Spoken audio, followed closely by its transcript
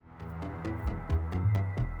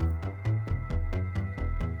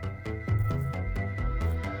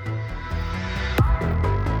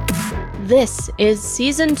This is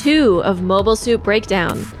Season 2 of Mobile Suit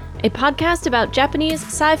Breakdown, a podcast about Japanese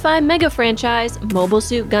sci-fi mega franchise Mobile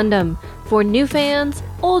Suit Gundam for new fans,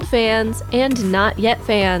 old fans, and not yet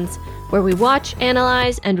fans, where we watch,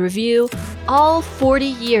 analyze, and review all 40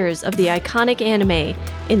 years of the iconic anime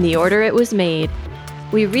in the order it was made.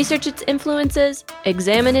 We research its influences,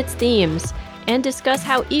 examine its themes, and discuss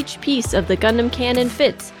how each piece of the Gundam canon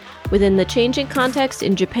fits within the changing context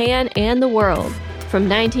in Japan and the world, from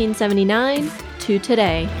 1979 to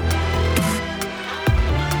today.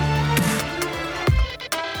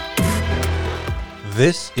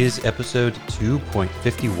 This is episode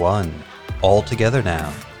 2.51, all together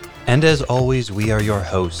now. And as always, we are your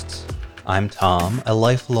hosts. I'm Tom, a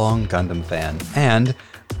lifelong Gundam fan, and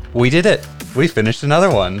we did it! We finished another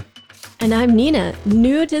one! And I'm Nina,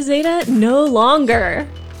 new to Zeta no longer,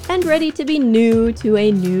 and ready to be new to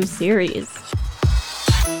a new series.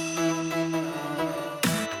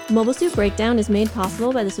 Mobile Suit Breakdown is made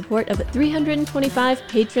possible by the support of 325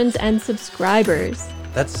 patrons and subscribers.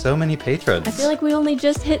 That's so many patrons. I feel like we only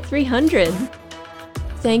just hit 300.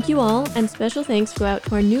 Thank you all, and special thanks go out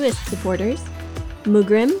to our newest supporters,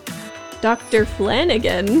 Mugrim, Dr.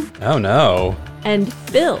 Flanagan, Oh no. and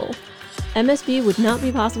Phil. MSB would not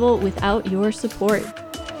be possible without your support.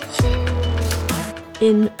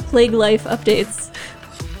 In Plague Life updates,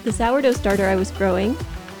 the sourdough starter I was growing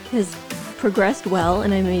has progressed well,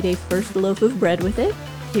 and I made a first loaf of bread with it.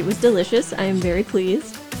 It was delicious. I am very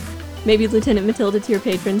pleased. Maybe Lieutenant Matilda tier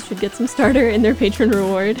patrons should get some starter in their patron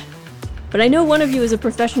reward. But I know one of you is a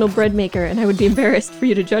professional bread maker, and I would be embarrassed for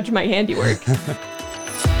you to judge my handiwork.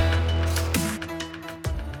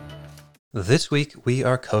 This week we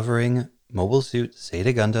are covering Mobile Suit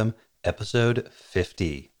Zeta Gundam episode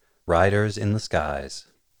 50, Riders in the Skies.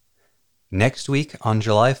 Next week, on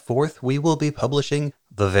July 4th, we will be publishing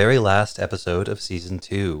the very last episode of Season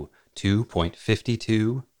 2,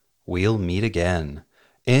 2.52, We'll Meet Again,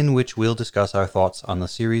 in which we'll discuss our thoughts on the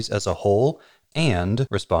series as a whole and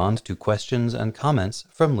respond to questions and comments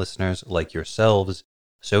from listeners like yourselves.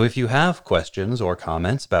 So if you have questions or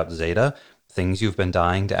comments about Zeta, things you've been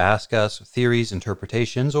dying to ask us, theories,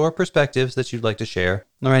 interpretations, or perspectives that you'd like to share,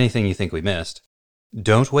 or anything you think we missed,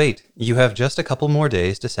 don't wait. You have just a couple more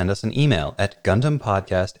days to send us an email at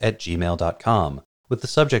gundampodcast@gmail.com with the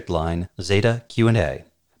subject line Zeta Q&A.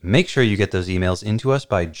 Make sure you get those emails into us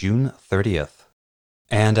by June 30th.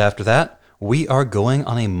 And after that, we are going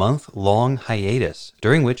on a month-long hiatus,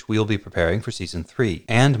 during which we will be preparing for Season 3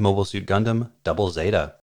 and Mobile Suit Gundam Double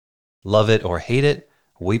Zeta. Love it or hate it,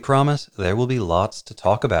 we promise there will be lots to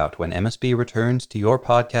talk about when MSB returns to your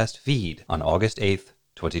podcast feed on August 8th,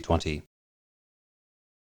 2020.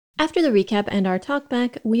 After the recap and our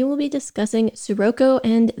talkback, we will be discussing Sirocco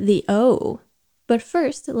and the O. But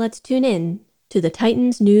first, let's tune in to the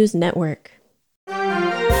Titans News Network.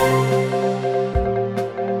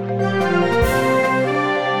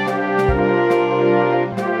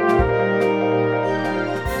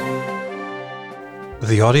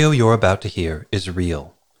 The audio you're about to hear is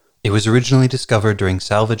real. It was originally discovered during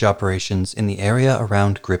salvage operations in the area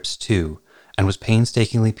around Grips 2 and was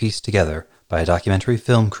painstakingly pieced together by a documentary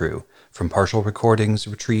film crew from partial recordings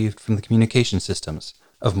retrieved from the communication systems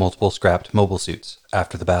of multiple scrapped mobile suits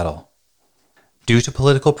after the battle. Due to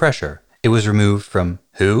political pressure, it was removed from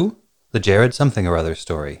Who? The Jared Something or Other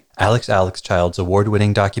story, Alex Child's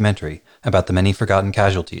award-winning documentary about the many forgotten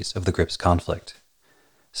casualties of the Grips conflict.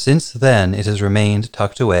 Since then, it has remained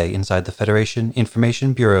tucked away inside the Federation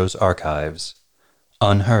Information Bureau's archives,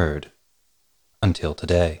 unheard, until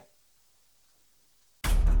today.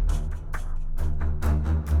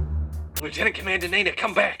 Lieutenant Commander Nina,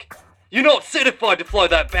 come back! You're not certified to fly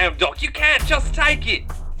that BAM dock. You can't just take it!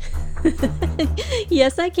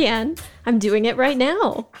 Yes, I can. I'm doing it right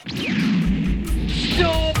now.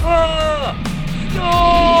 Stop her!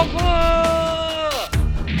 Stop her!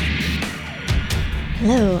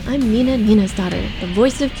 Hello, I'm Nina's daughter, the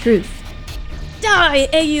voice of truth. Die,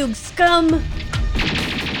 Ayug scum!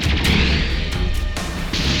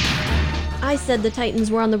 I said the Titans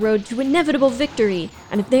were on the road to inevitable victory,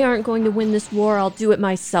 and if they aren't going to win this war, I'll do it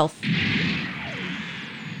myself.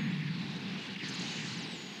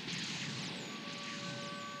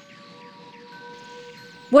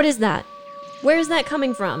 What is that? Where is that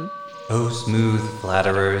coming from? O smooth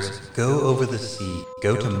flatterers, go over the sea,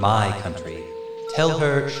 go to my country. Tell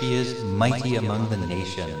her she is mighty among the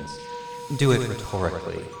nations. Do it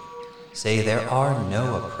rhetorically. Say there are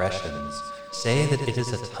no oppressions. Say that it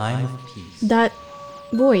is a time of peace. That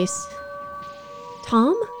voice.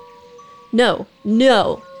 Tom? No.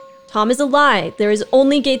 Tom is a lie. There is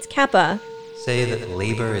only Gates Kappa. Say that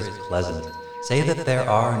labor is pleasant. Say that there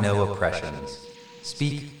are no oppressions.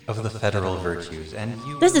 Speak of the federal virtues, and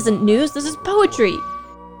you... This isn't news, this is poetry!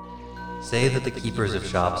 Say that the keepers of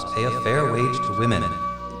shops pay a fair wage to women.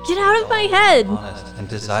 Get out of my head! Honest and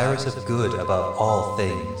desirous of good above all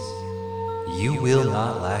things. You will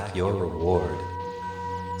not lack your reward.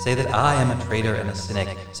 Say that I am a traitor and a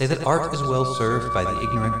cynic. Say that art is well served by the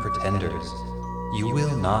ignorant pretenders. You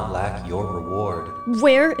will not lack your reward.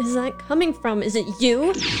 Where is that coming from? Is it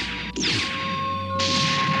you?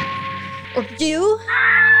 Or you?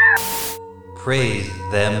 Praise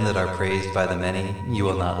them that are praised by the many. You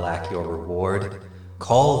will not lack your reward.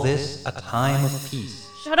 Call this a time of peace.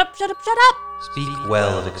 Shut up, shut up, shut up! Speak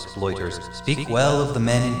well of exploiters. Speak well of the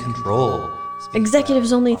men in control.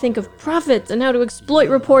 Executives only think of profits and how to exploit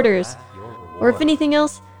reporters. Or if anything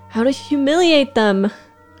else, how to humiliate them.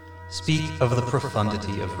 Speak of the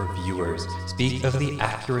profundity of reviewers. Speak of the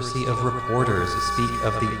accuracy of reporters. Speak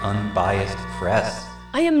of the unbiased press.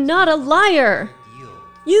 I am not a liar!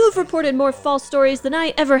 You've reported more false stories than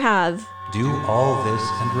I ever have. Do all this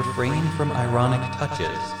and refrain from ironic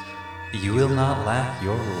touches. You will not lack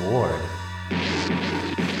your reward.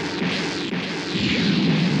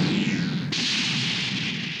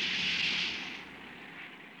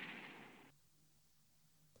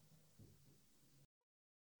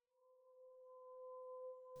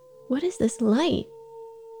 What is this light?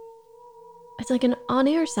 It's like an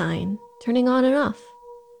on-air sign, turning on and off.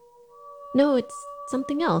 No, it's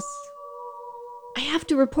something else. I have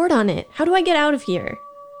to report on it. How do I get out of here?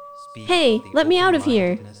 Hey, let me out of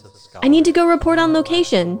here. I need to go report on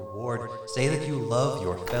location. Say that you love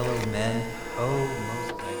your fellow men. Oh,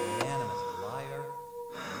 most magnanimous liar.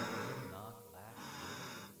 You will not lack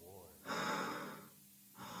your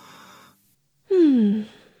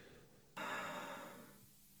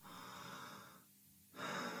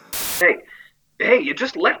reward. Hey, you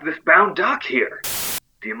just left this bound doc here.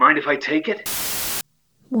 Do you mind if I take it?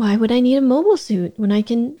 Why would I need a mobile suit when I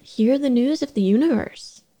can hear the news of the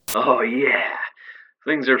universe? Oh yeah,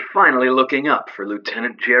 things are finally looking up for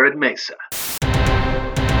Lieutenant Jared Mesa.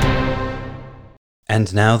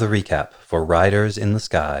 And now the recap for Riders in the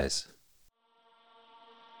Skies.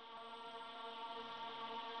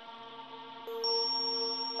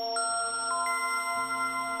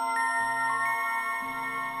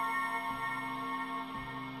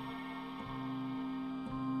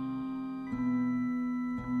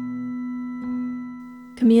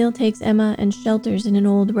 Camille takes Emma and shelters in an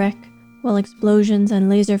old wreck, while explosions and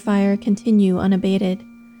laser fire continue unabated.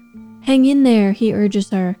 Hang in there, he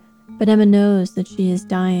urges her, but Emma knows that she is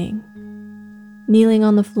dying. Kneeling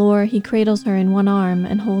on the floor, he cradles her in one arm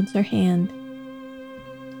and holds her hand.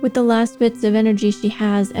 With the last bits of energy she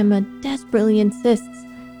has, Emma desperately insists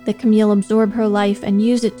that Camille absorb her life and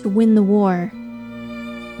use it to win the war.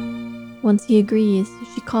 Once he agrees,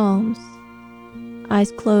 she calms.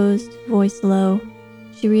 Eyes closed, voice low,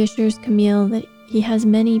 she reassures Camille that he has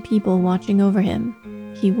many people watching over him.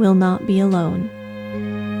 He will not be alone.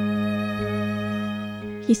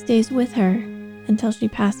 He stays with her until she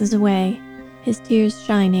passes away, his tears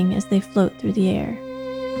shining as they float through the air.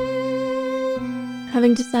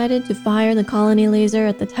 Having decided to fire the colony laser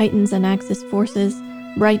at the Titans and Axis forces,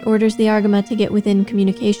 Bright orders the Argama to get within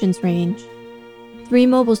communications range. 3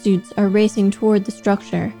 mobile suits are racing toward the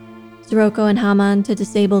structure, Sirocco and Haman to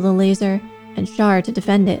disable the laser, and Char to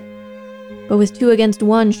defend it. But with 2 against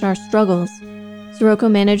 1, Char struggles. Sirocco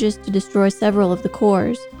manages to destroy several of the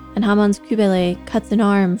cores, and Haman's Kubele cuts an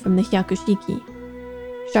arm from the Hyakushiki.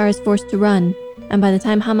 Char is forced to run, and by the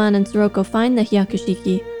time Haman and Sirocco find the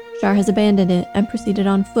Hyakushiki, Char has abandoned it and proceeded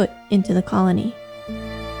on foot into the colony.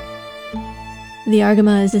 The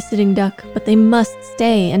Argama is a sitting duck, but they must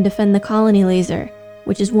stay and defend the colony laser,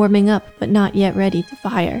 which is warming up but not yet ready to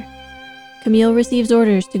fire. Camille receives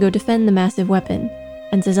orders to go defend the massive weapon,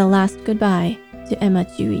 and says a last goodbye to Emma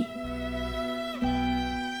Chewie.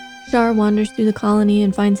 Char wanders through the colony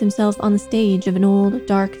and finds himself on the stage of an old,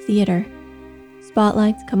 dark theater.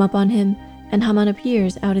 Spotlights come up on him, and Haman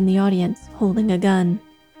appears out in the audience, holding a gun.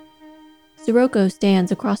 Sirocco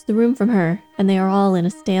stands across the room from her, and they are all in a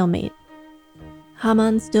stalemate.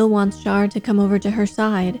 Haman still wants Char to come over to her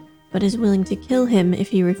side, but is willing to kill him if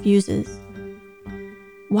he refuses.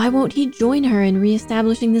 Why won't he join her in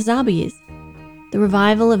re-establishing the Zabis? The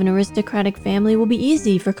revival of an aristocratic family will be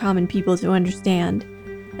easy for common people to understand,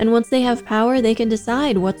 and once they have power, they can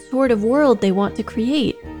decide what sort of world they want to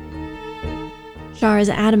create. Char is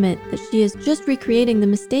adamant that she is just recreating the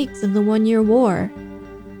mistakes of the 1-year war.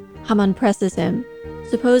 Haman presses him.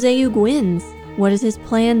 Suppose Ayug wins, what is his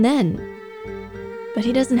plan then? But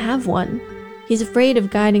he doesn't have one. He's afraid of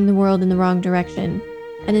guiding the world in the wrong direction.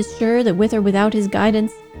 and is sure that with or without his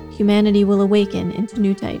guidance, humanity will awaken into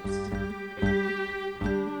new types.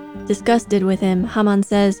 Disgusted with him, Haman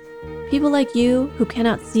says, "People like you, who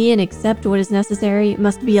cannot see and accept what is necessary,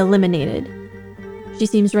 must be eliminated." She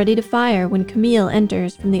seems ready to fire when Camille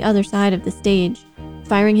enters from the other side of the stage,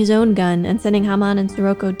 firing his own gun and sending Haman and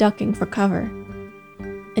Sirocco ducking for cover.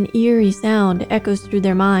 An eerie sound echoes through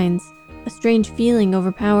their minds. A strange feeling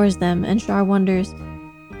overpowers them, and Char wonders,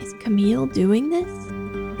 is Camille doing this?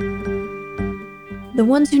 "The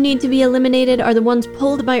ones who need to be eliminated are the ones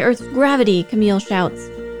pulled by Earth's gravity," Camille shouts.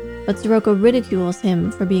 But Sirocco ridicules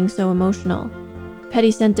him for being so emotional.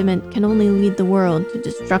 Petty sentiment can only lead the world to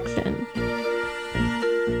destruction.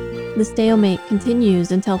 The stalemate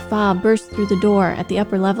continues until Fa bursts through the door at the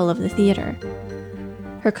upper level of the theater.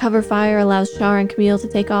 Her cover fire allows Char and Camille to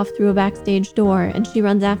take off through a backstage door, and she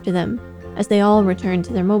runs after them as they all return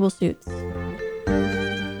to their mobile suits.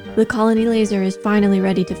 The colony laser is finally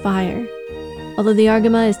ready to fire. Although the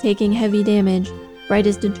Argama is taking heavy damage, Bright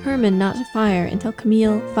is determined not to fire until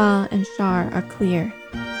Camille, Fa, and Char are clear.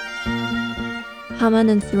 Haman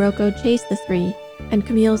and Sirocco chase the three, and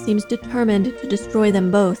Camille seems determined to destroy them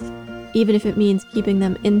both, even if it means keeping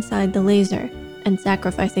them inside the laser and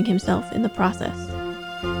sacrificing himself in the process.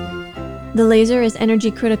 The laser is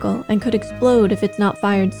energy critical and could explode if it's not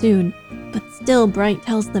fired soon, but still Bright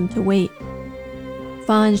tells them to wait.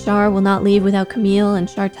 Fa and Char will not leave without Camille, and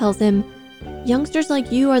Char tells him, "Youngsters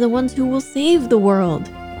like you are the ones who will save the world."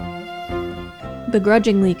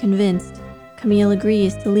 Begrudgingly convinced, Camille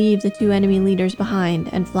agrees to leave the two enemy leaders behind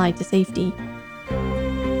and fly to safety.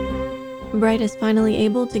 Bright is finally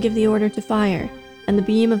able to give the order to fire, and the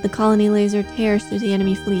beam of the colony laser tears through the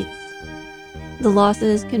enemy fleets. The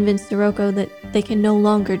losses convince Sirocco that they can no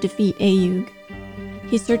longer defeat Ayug.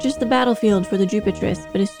 He searches the battlefield for the Jupitress,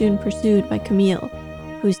 but is soon pursued by Camille,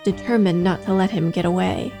 who's determined not to let him get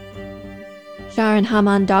away. Char and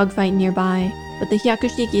Haman dogfight nearby, but the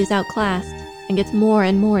Hyakushiki is outclassed and gets more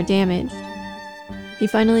and more damaged. He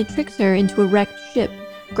finally tricks her into a wrecked ship,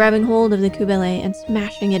 grabbing hold of the Kubele and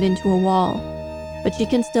smashing it into a wall. But she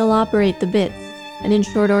can still operate the bits, and in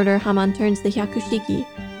short order Haman turns the Hyakushiki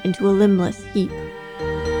into a limbless heap.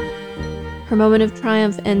 Her moment of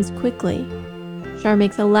triumph ends quickly. Char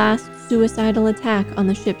makes a last suicidal attack on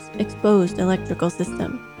the ship's exposed electrical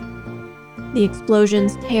system. The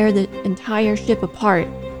explosions tear the entire ship apart,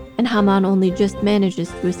 and Haman only just manages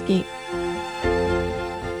to escape.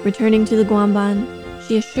 Returning to the Guamban,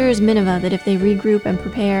 she assures Minerva that if they regroup and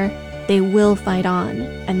prepare, they will fight on,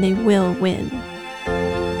 and they will win.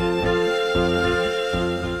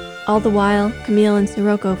 All the while, Camille and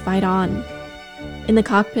Sirocco fight on. In the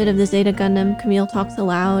cockpit of the Zeta Gundam, Camille talks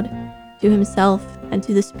aloud, to himself and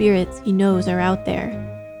to the spirits he knows are out there.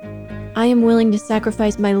 "I am willing to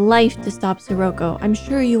sacrifice my life to stop Sirocco. I'm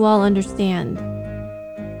sure you all understand."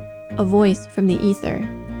 A voice from the ether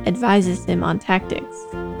advises him on tactics.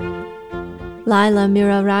 Lila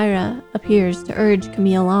Miraraira appears to urge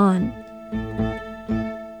Camille on.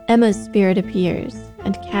 Emma's spirit appears,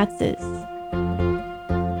 and Katz's.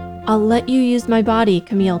 "I'll let you use my body,"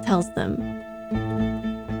 Camille tells them.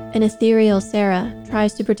 An ethereal Sarah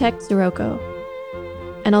tries to protect Sirocco,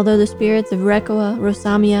 and although the spirits of Rekoa,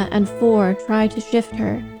 Rosamia, and Four try to shift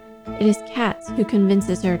her, it is Katz who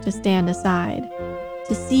convinces her to stand aside,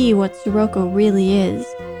 to see what Sirocco really is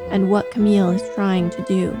and what Camille is trying to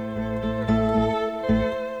do.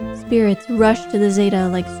 Spirits rush to the Zeta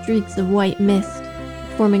like streaks of white mist,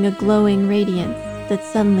 forming a glowing radiance that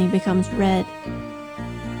suddenly becomes red.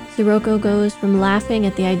 Sirocco goes from laughing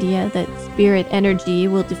at the idea that spirit energy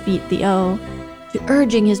will defeat the O, to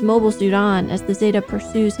urging his mobile suit on as the Zeta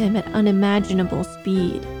pursues him at unimaginable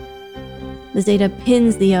speed. The Zeta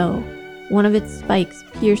pins the O, one of its spikes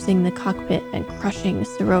piercing the cockpit and crushing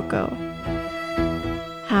Sirocco.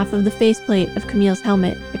 Half of the faceplate of Camille's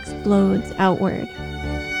helmet explodes outward.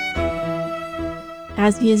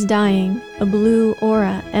 As he is dying, a blue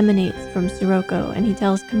aura emanates from Sirocco, and he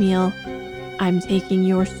tells Camille, "I'm taking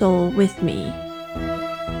your soul with me."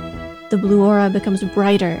 The blue aura becomes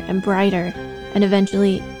brighter and brighter, and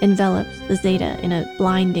eventually envelops the Zeta in a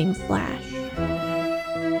blinding flash.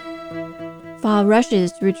 Fa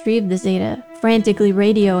rushes to retrieve the Zeta, frantically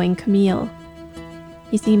radioing Camille.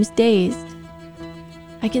 He seems dazed.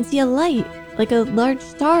 "I can see a light, like a large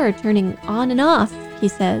star turning on and off," he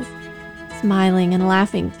says, smiling and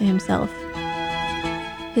laughing to himself.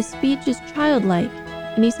 His speech is childlike,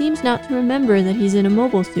 and he seems not to remember that he's in a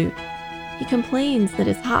mobile suit. He complains that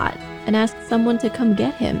it's hot and asks someone to come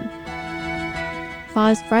get him. Fa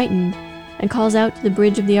is frightened and calls out to the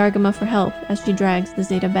bridge of the Argama for help as she drags the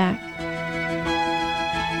Zeta back.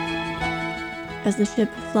 As the ship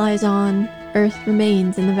flies on, Earth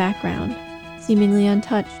remains in the background, seemingly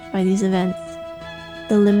untouched by these events.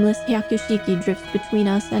 The limbless Hyakushiki drifts between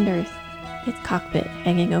us and Earth, its cockpit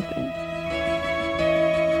hanging open.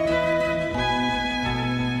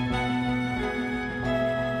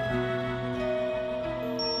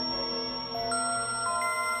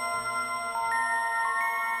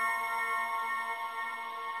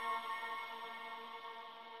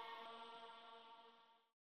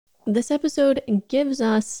 This episode gives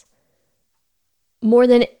us, more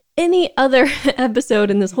than any other episode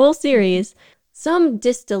in this whole series, some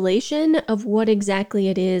distillation of what exactly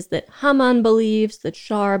it is that Haman believes, that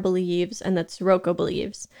Char believes, and that Sirocco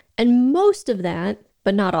believes. And most of that,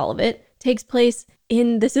 but not all of it, takes place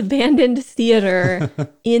in this abandoned theater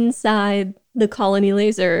inside the Colony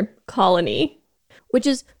Laser colony, which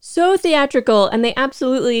is so theatrical, and they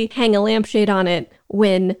absolutely hang a lampshade on it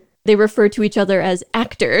when they refer to each other as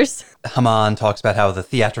actors. Haman talks about how the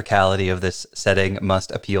theatricality of this setting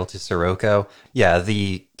must appeal to Sirocco. Yeah,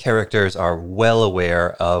 the characters are well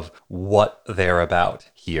aware of what they're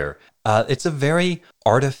about here. It's a very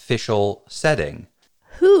artificial setting.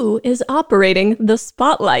 Who is operating the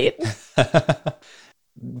spotlight?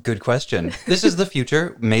 Good question. This is the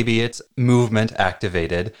future. Maybe it's movement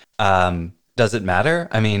activated. Does it matter?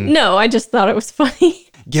 I mean... No, I just thought it was funny.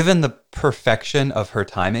 Given the perfection of her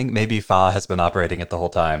timing, maybe Fa has been operating it the whole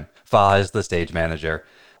time. Fa is the stage manager.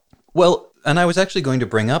 Well, and I was actually going to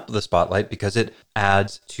bring up the spotlight because it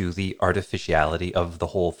adds to the artificiality of the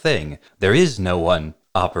whole thing. There is no one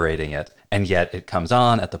operating it, and yet it comes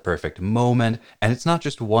on at the perfect moment. And it's not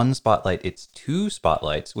just one spotlight, it's two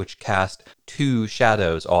spotlights, which cast two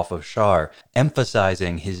shadows off of Char,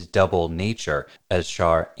 emphasizing his double nature as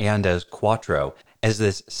Char and as Quattro, as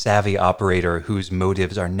this savvy operator whose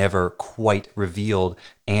motives are never quite revealed,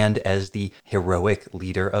 and as the heroic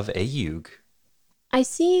leader of Ayug. I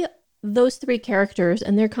see those three characters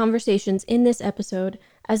and their conversations in this episode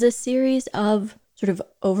as a series of sort of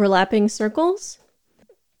overlapping circles,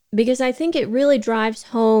 because I think it really drives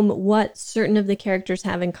home what certain of the characters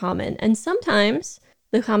have in common. And sometimes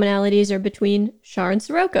the commonalities are between Char and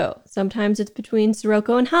Sirocco. Sometimes it's between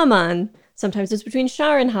Sirocco and Haman. Sometimes it's between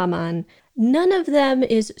Char and Haman. None of them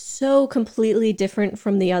is so completely different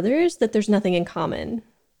from the others that there's nothing in common.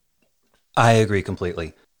 I agree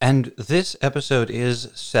completely. And this episode is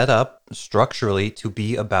set up structurally to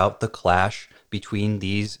be about the clash between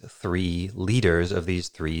these three leaders of these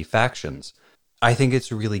three factions. I think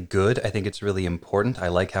it's really good. I think it's really important. I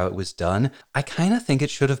like how it was done. I kind of think it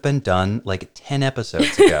should have been done like 10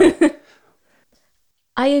 episodes ago.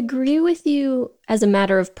 I agree with you as a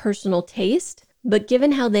matter of personal taste, but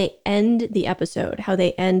given how they end the episode, how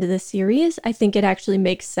they end the series, I think it actually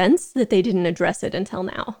makes sense that they didn't address it until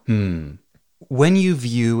now. When you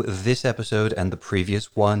view this episode and the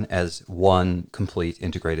previous one as one complete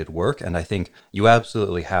integrated work, and I think you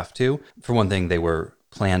absolutely have to, for one thing, they were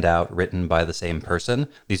planned out, written by the same person.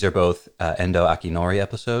 These are both Endo Akinori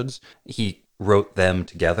episodes. He wrote them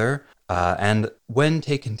together, and when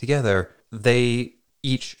taken together, they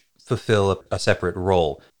each fulfill a separate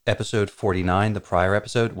role. Episode 49, the prior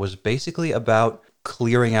episode, was basically about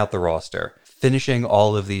clearing out the roster, finishing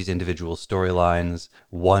all of these individual storylines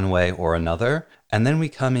one way or another. And then we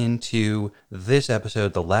come into this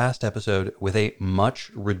episode, the last episode, with a much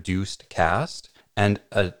reduced cast and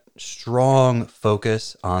a strong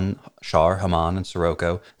focus on Char, Haman, and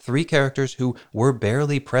Sirocco, three characters who were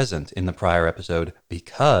barely present in the prior episode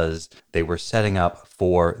because they were setting up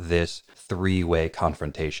for this three-way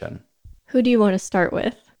confrontation. Who do you want to start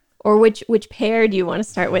with? Or which pair do you want to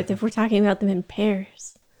start with if we're talking about them in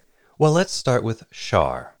pairs? Well, let's start with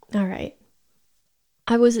Char. All right.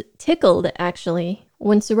 I was tickled, actually,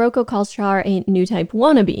 when Sirocco calls Char a new type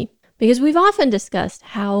wannabe, because we've often discussed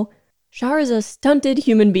how Char is a stunted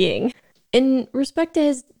human being in respect to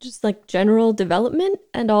his just like general development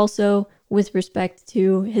and also with respect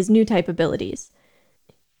to his new type abilities.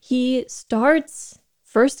 He starts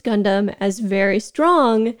First Gundam as very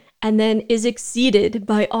strong and then is exceeded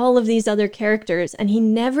by all of these other characters, and he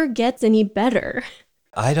never gets any better.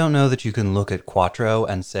 I don't know that you can look at Quattro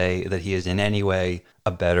and say that he is in any way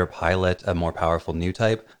a better pilot, a more powerful new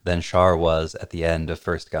type than Char was at the end of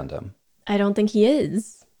First Gundam. I don't think he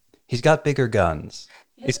is. He's got bigger guns.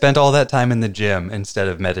 He spent all that time in the gym instead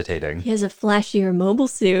of meditating. He has a flashier mobile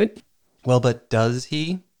suit. Well, but does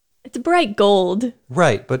he? It's bright gold.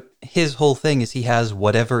 Right, but his whole thing is he has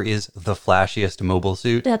whatever is the flashiest mobile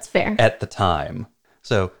suit. That's fair. At the time.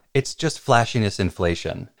 So it's just flashiness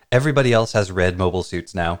inflation. Everybody else has red mobile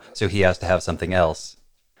suits now, so he has to have something else.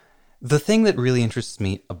 The thing that really interests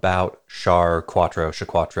me about Char, Quattro,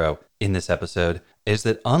 Shaquattro, in this episode is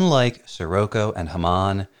that unlike Sirocco and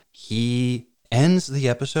Haman, he ends the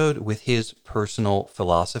episode with his personal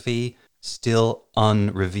philosophy still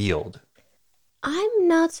unrevealed. I'm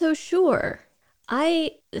not so sure.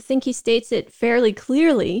 I think he states it fairly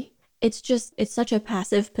clearly. It's such a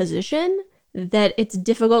passive position that it's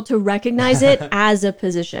difficult to recognize it as a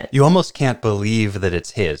position. You almost can't believe that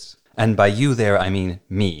it's his. And by you there, I mean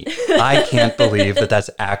me. I can't believe that that's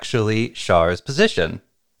actually Char's position.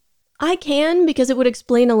 I can, because it would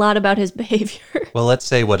explain a lot about his behavior. Well, let's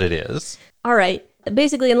say what it is. All right.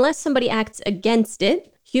 Basically, unless somebody acts against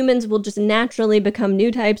it, humans will just naturally become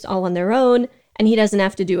new types all on their own, and he doesn't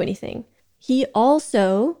have to do anything. He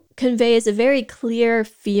also conveys a very clear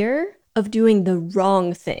fear of doing the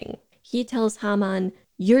wrong thing. He tells Haman,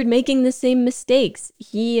 you're making the same mistakes.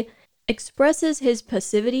 He expresses his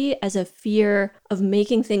passivity as a fear of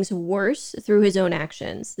making things worse through his own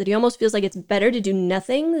actions, that he almost feels like it's better to do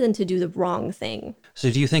nothing than to do the wrong thing.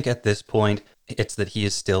 So do you think at this point it's that he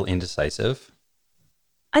is still indecisive?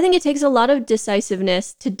 I think it takes a lot of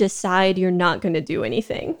decisiveness to decide you're not going to do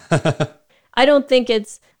anything. I don't think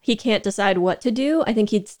it's he can't decide what to do. I think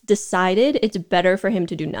he's decided it's better for him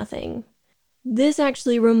to do nothing. This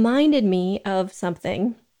actually reminded me of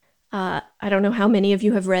something. I don't know how many of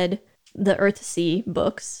you have read the Earthsea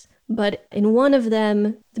books, but in one of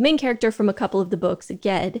them, the main character from a couple of the books,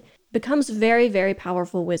 Ged, becomes a very, very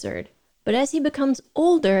powerful wizard. But as he becomes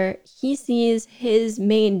older, he sees his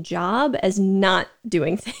main job as not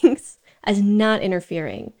doing things, as not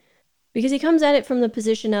interfering. Because he comes at it from the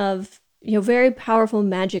position of, very powerful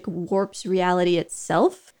magic warps reality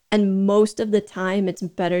itself, and most of the time it's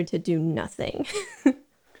better to do nothing.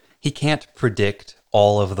 He can't predict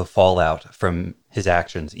all of the fallout from his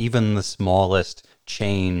actions. Even the smallest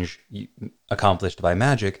change accomplished by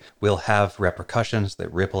magic will have repercussions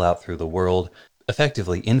that ripple out through the world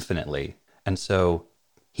effectively infinitely. And so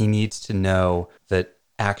he needs to know that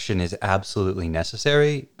action is absolutely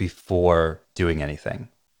necessary before doing anything.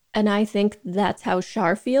 And I think that's how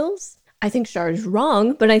Char feels. I think Char is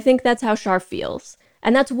wrong, but I think that's how Char feels.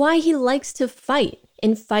 And that's why he likes to fight.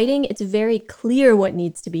 In fighting, it's very clear what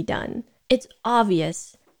needs to be done. It's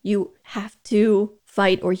obvious. You have to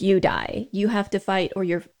fight or you die. You have to fight or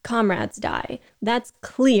your comrades die. That's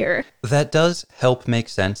clear. That does help make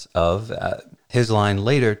sense of his line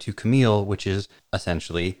later to Camille, which is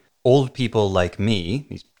essentially, old people like me,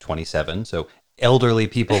 he's 27, so elderly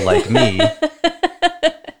people like me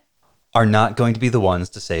are not going to be the ones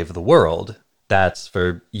to save the world. That's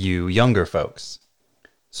for you younger folks.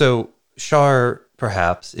 So Char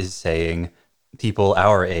perhaps is saying people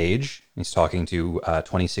our age, he's talking to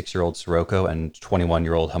 26-year-old Sirocco and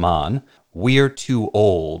 21-year-old Haman, we're too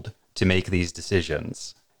old to make these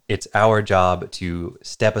decisions. It's our job to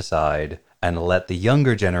step aside and let the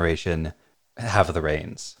younger generation have the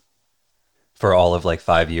reins for all of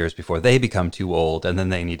 5 years before they become too old, and then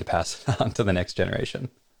they need to pass it on to the next generation.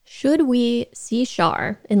 Should we see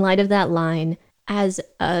Char, in light of that line, as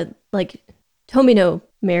a, Tomino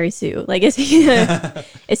Mary Sue? Is he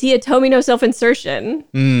a Tomino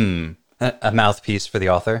self-insertion? A mouthpiece for the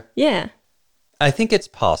author? Yeah. I think it's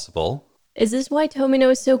possible. Is this why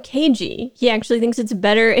Tomino is so cagey? He actually thinks it's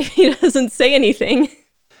better if he doesn't say anything.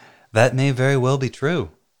 That may very well be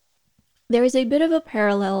true. There is a bit of a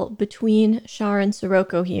parallel between Char and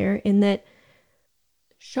Sirocco here, in that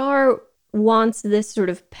Char wants this sort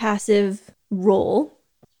of passive role,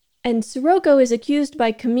 and Sirocco is accused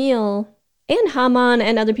by Camille and Haman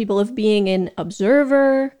and other people of being an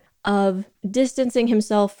observer, of distancing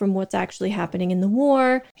himself from what's actually happening in the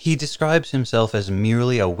war. He describes himself as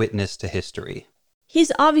merely a witness to history.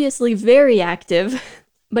 He's obviously very active,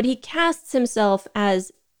 but he casts himself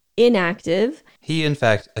as inactive. He, in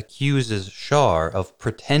fact, accuses Char of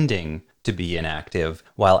pretending to be inactive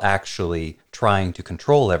while actually trying to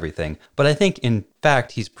control everything. But I think, in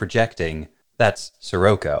fact, he's projecting. That's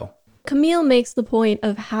Sirocco. Camille makes the point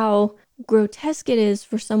of how grotesque it is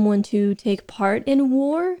for someone to take part in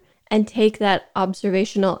war and take that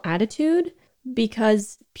observational attitude,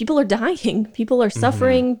 because people are dying, people are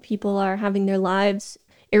suffering, people are having their lives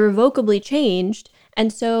irrevocably changed.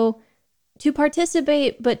 And so to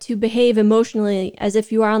participate, but to behave emotionally as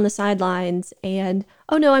if you are on the sidelines and,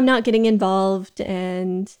 oh no, I'm not getting involved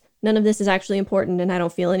and none of this is actually important and I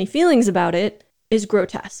don't feel any feelings about it, is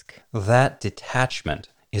grotesque. That detachment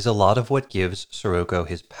is a lot of what gives Sirocco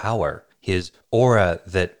his power, his aura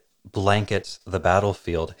that blankets the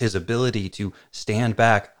battlefield, his ability to stand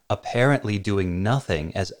back, apparently doing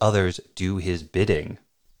nothing as others do his bidding.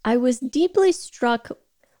 I was deeply struck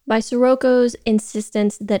by Sirocco's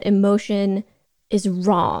insistence that emotion is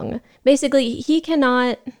wrong. Basically, he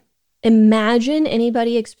cannot imagine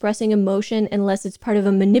anybody expressing emotion unless it's part of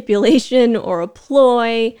a manipulation or a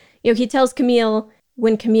ploy. He tells Camille,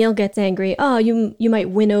 when Camille gets angry, oh, you might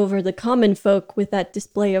win over the common folk with that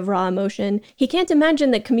display of raw emotion. He can't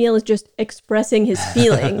imagine that Camille is just expressing his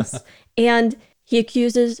feelings. And he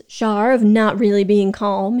accuses Char of not really being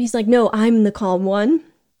calm. He's like, no, I'm the calm one.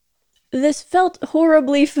 This felt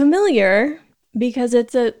horribly familiar because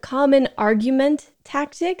it's a common argument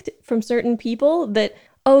tactic from certain people that,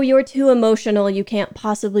 oh, you're too emotional, you can't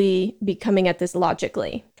possibly be coming at this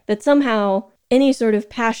logically. That somehow any sort of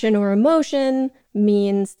passion or emotion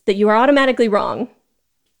means that you are automatically wrong.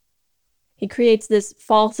 He creates this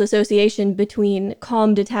false association between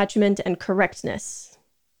calm detachment and correctness.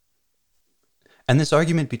 And this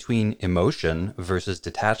argument between emotion versus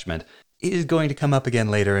detachment is going to come up again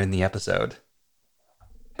later in the episode.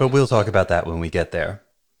 But we'll talk about that when we get there.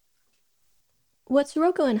 What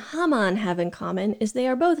Sirocco and Haman have in common is they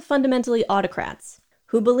are both fundamentally autocrats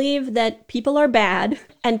who believe that people are bad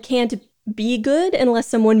and can't be good unless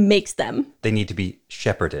someone makes them. They need to be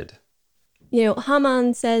shepherded.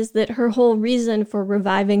 Haman says that her whole reason for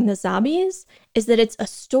reviving the Zabis is that it's a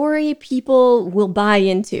story people will buy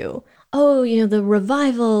into. Oh, the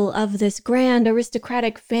revival of this grand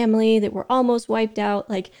aristocratic family that were almost wiped out.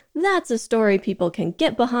 Like, that's a story people can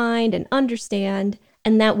get behind and understand,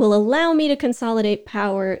 and that will allow me to consolidate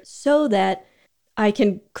power so that I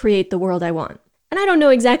can create the world I want. And I don't know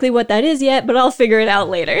exactly what that is yet, but I'll figure it out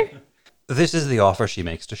later. This is the offer she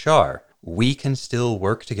makes to Char. We can still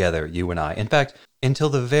work together, you and I. In fact, until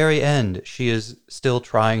the very end, she is still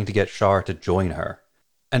trying to get Char to join her.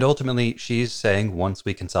 And ultimately, she's saying once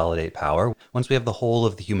we consolidate power, once we have the whole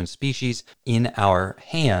of the human species in our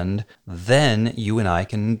hand, then you and I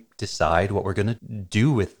can decide what we're going to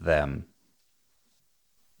do with them.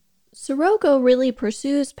 Sirocco really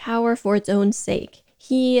pursues power for its own sake.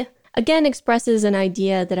 He, again, expresses an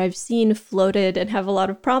idea that I've seen floated and have a lot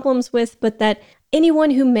of problems with, but that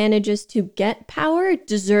anyone who manages to get power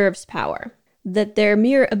deserves power. That their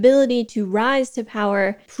mere ability to rise to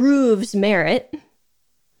power proves merit.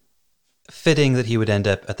 Fitting that he would end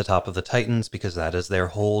up at the top of the Titans because that is their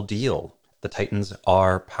whole deal. The Titans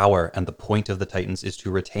are power, and the point of the Titans is to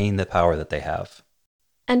retain the power that they have.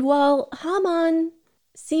 And while Haman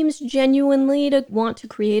seems genuinely to want to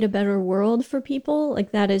create a better world for people,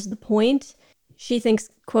 like that is the point, she thinks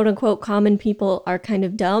quote-unquote common people are kind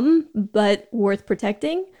of dumb, but worth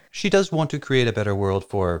protecting. She does want to create a better world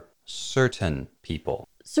for certain people.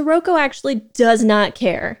 Sirocco actually does not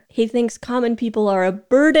care. He thinks common people are a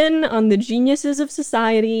burden on the geniuses of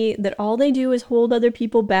society, that all they do is hold other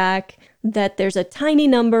people back, that there's a tiny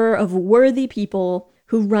number of worthy people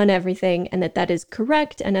who run everything, and that is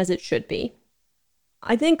correct and as it should be.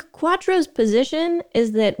 I think Quattro's position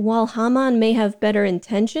is that while Haman may have better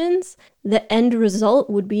intentions, the end result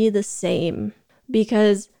would be the same.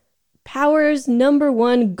 Because power's number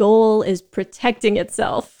one goal is protecting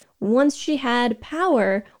itself. Once she had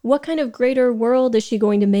power, what kind of greater world is she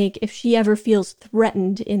going to make if she ever feels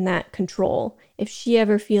threatened in that control? If she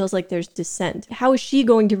ever feels like there's dissent? How is she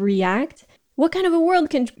going to react? What kind of a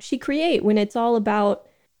world can she create when it's all about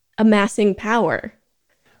amassing power?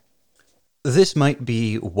 This might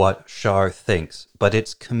be what Char thinks, but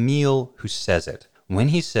it's Camille who says it. When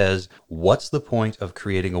he says, what's the point of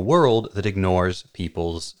creating a world that ignores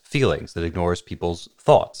people's feelings, that ignores people's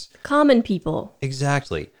thoughts? Common people.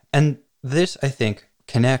 Exactly. And this, I think,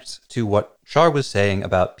 connects to what Char was saying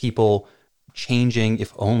about people changing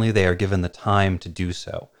if only they are given the time to do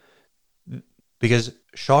so. Because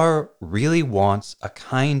Char really wants a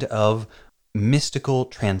kind of mystical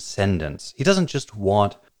transcendence. He doesn't just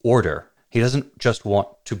want order. He doesn't just want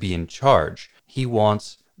to be in charge. He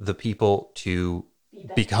wants the people to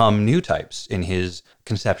become new types in his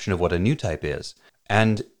conception of what a new type is.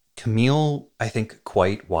 And Camille, I think,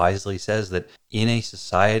 quite wisely says that in a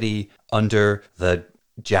society under the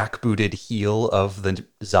jackbooted heel of the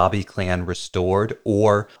Zabi clan restored,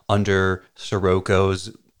 or under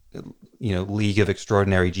Sirocco's, League of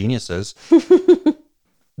Extraordinary Geniuses,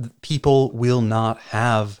 people will not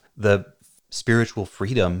have the spiritual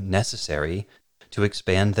freedom necessary to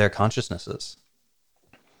expand their consciousnesses.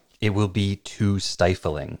 It will be too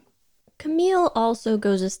stifling. Camille also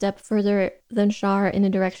goes a step further than Char in a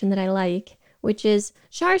direction that I like, which is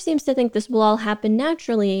Char seems to think this will all happen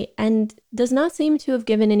naturally and does not seem to have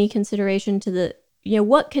given any consideration to the,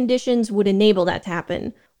 what conditions would enable that to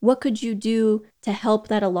happen? What could you do to help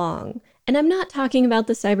that along? And I'm not talking about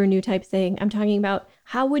the cyber new type thing. I'm talking about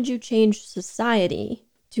how would you change society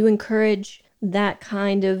to encourage that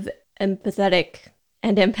kind of empathetic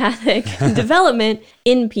and empathic development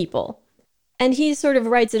in people. And he sort of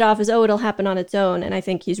writes it off as, oh, it'll happen on its own, and I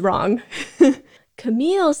think he's wrong.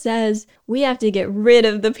 Camille says we have to get rid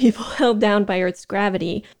of the people held down by Earth's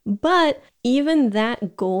gravity, but even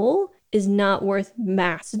that goal is not worth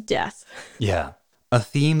mass death. Yeah. A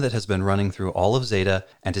theme that has been running through all of Zeta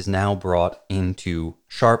and is now brought into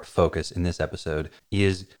sharp focus in this episode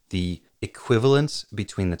is the equivalence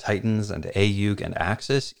between the Titans and Ayug and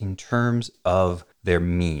Axis in terms of their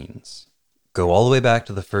means. Go all the way back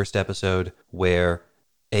to the first episode where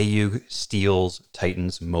Ayug steals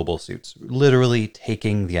Titan's mobile suits, literally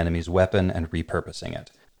taking the enemy's weapon and repurposing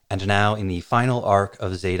it. And now in the final arc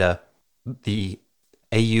of Zeta, the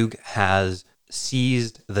Ayug has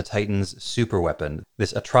seized the Titan's superweapon,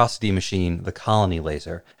 this atrocity machine, the colony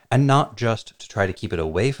laser, and not just to try to keep it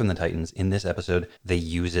away from the Titans. In this episode, they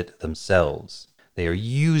use it themselves. They are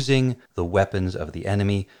using the weapons of the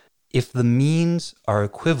enemy. If the means are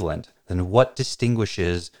equivalent, then what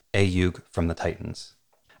distinguishes Ayug from the Titans?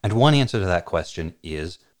 And one answer to that question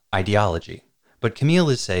is ideology. But Camille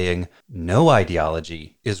is saying no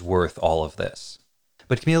ideology is worth all of this.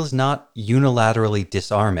 But Camille is not unilaterally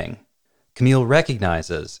disarming. Camille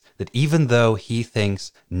recognizes that even though he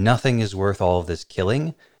thinks nothing is worth all of this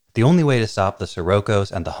killing, the only way to stop the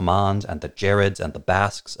Siroccos and the Hamans and the Jareds and the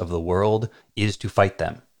Basques of the world is to fight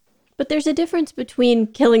them. But there's a difference between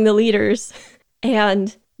killing the leaders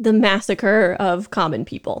and the massacre of common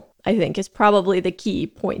people, I think, is probably the key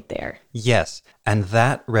point there. Yes, and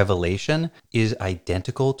that revelation is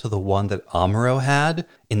identical to the one that Amuro had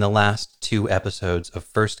in the last 2 episodes of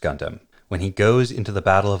First Gundam. When he goes into the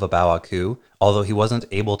Battle of Abawaku, although he wasn't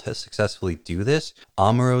able to successfully do this,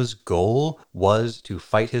 Amuro's goal was to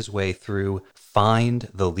fight his way through, find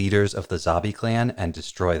the leaders of the Zabi clan, and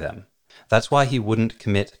destroy them. That's why he wouldn't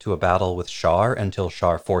commit to a battle with Char until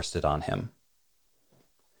Char forced it on him.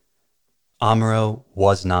 Amuro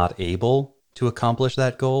was not able to accomplish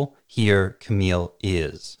that goal. Here, Camille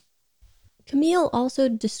is. Camille also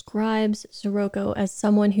describes Sirocco as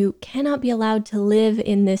someone who cannot be allowed to live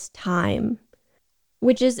in this time,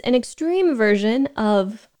 which is an extreme version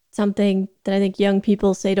of something that I think young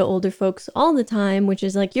people say to older folks all the time, which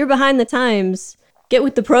is like, you're behind the times, get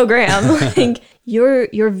with the program. Like,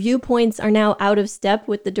 your viewpoints are now out of step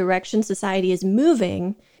with the direction society is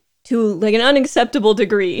moving to like an unacceptable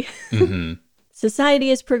degree. Mm-hmm.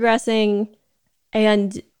 Society is progressing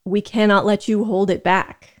and we cannot let you hold it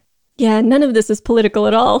back. Yeah, none of this is political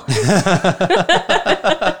at all.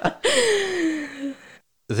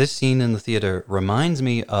 This scene in the theater reminds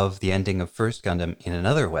me of the ending of First Gundam in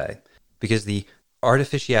another way, because the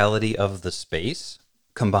artificiality of the space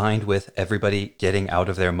combined with everybody getting out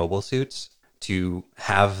of their mobile suits to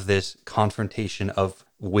have this confrontation of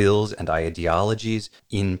wills and ideologies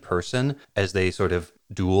in person as they sort of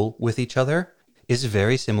duel with each other is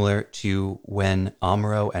very similar to when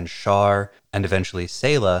Amuro and Char and eventually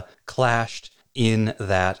Sayla clashed in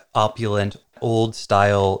that opulent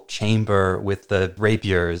old-style chamber with the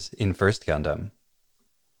rapiers in First Gundam.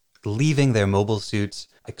 Leaving their mobile suits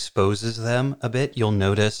exposes them a bit. You'll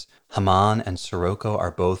notice Haman and Sirocco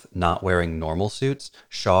are both not wearing normal suits.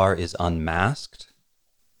 Char is unmasked.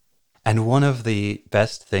 And one of the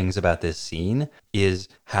best things about this scene is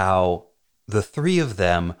how the three of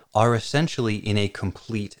them are essentially in a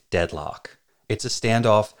complete deadlock. It's a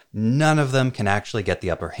standoff. None of them can actually get the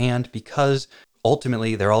upper hand because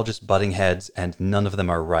ultimately they're all just butting heads and none of them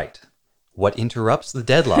are right. What interrupts the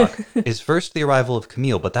deadlock is first the arrival of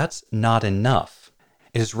Camille, but that's not enough.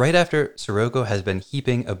 It is right after Sirocco has been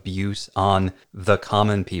heaping abuse on the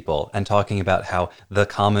common people and talking about how the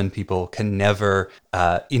common people can never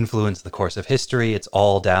influence the course of history. It's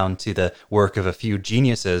all down to the work of a few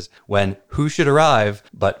geniuses, when who should arrive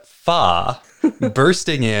but Fa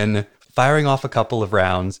bursting in, firing off a couple of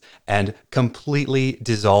rounds and completely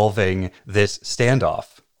dissolving this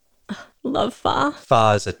standoff. Love Fa.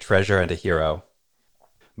 Fa is a treasure and a hero.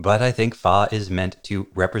 But I think Fa is meant to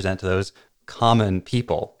represent those common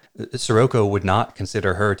people. Sirocco would not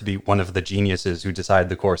consider her to be one of the geniuses who decide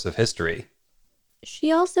the course of history.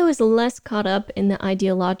 She also is less caught up in the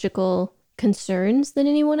ideological concerns than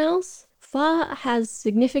anyone else. Fa has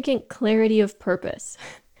significant clarity of purpose.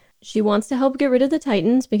 She wants to help get rid of the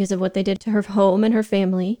Titans because of what they did to her home and her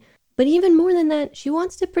family. But even more than that, she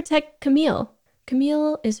wants to protect Camille.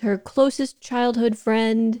 Camille is her closest childhood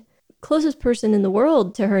friend, closest person in the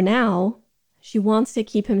world to her now. She wants to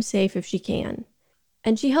keep him safe if she can.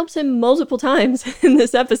 And she helps him multiple times in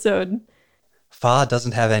this episode. Fa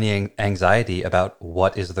doesn't have any anxiety about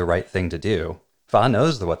what is the right thing to do. Fa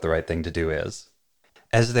knows what the right thing to do is.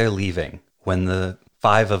 As they're leaving, when the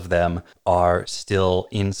 5 of them are still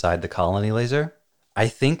inside the colony laser, I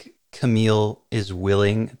think Camille is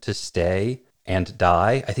willing to stay and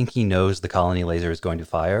die. I think he knows the colony laser is going to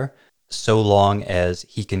fire, so long as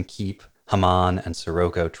he can keep Haman and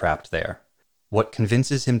Sirocco trapped there. What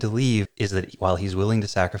convinces him to leave is that while he's willing to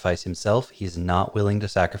sacrifice himself, he's not willing to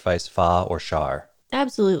sacrifice Fa or Shar.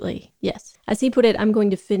 Absolutely, yes. As he put it, I'm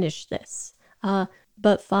going to finish this.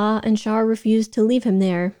 But Fa and Shar refuse to leave him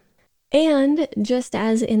there. And just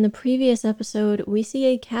as in the previous episode, we see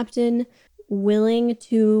a captain willing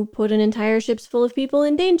to put an entire ship's full of people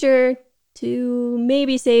in danger to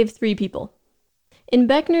maybe save 3 people. In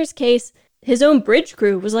Beckner's case, his own bridge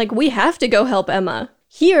crew was like, we have to go help Emma.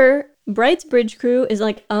 Here, Bright's bridge crew is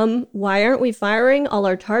like, why aren't we firing? All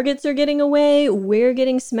our targets are getting away. We're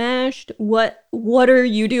getting smashed. What are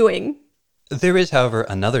you doing? There is, however,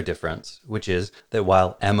 another difference, which is that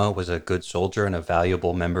while Emma was a good soldier and a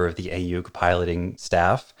valuable member of the Ayug piloting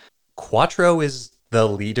staff, Quattro is the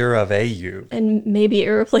leader of Ayug. And maybe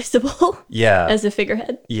irreplaceable. Yeah. As a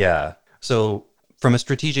figurehead. Yeah. So from a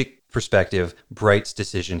strategic perspective, Bright's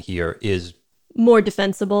decision here is more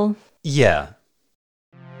defensible. Yeah.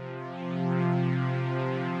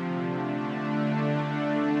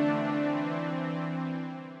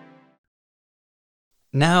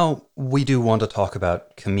 Now, we do want to talk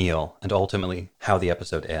about Camille and ultimately how the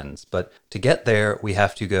episode ends. But to get there, we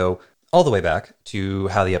have to go all the way back to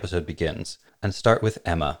how the episode begins and start with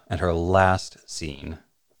Emma and her last scene.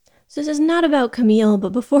 So this is not about Camille,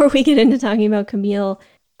 but before we get into talking about Camille,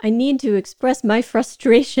 I need to express my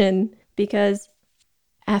frustration because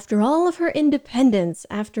after all of her independence,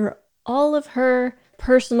 after all of her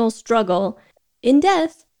personal struggle, in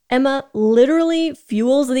death, Emma literally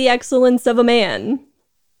fuels the excellence of a man.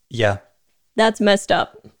 Yeah. That's messed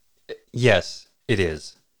up. Yes, it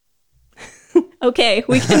is. Okay,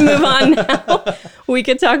 we can move on now. We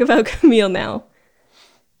can talk about Camille now.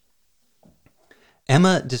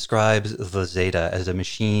 Emma describes the Zeta as a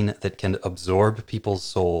machine that can absorb people's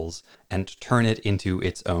souls and turn it into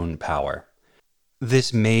its own power.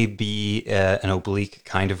 This may be an oblique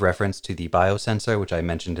kind of reference to the biosensor, which I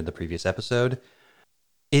mentioned in the previous episode.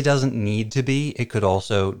 It doesn't need to be. It could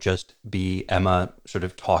also just be Emma sort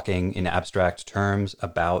of talking in abstract terms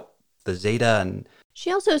about the Zeta. And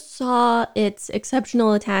she also saw its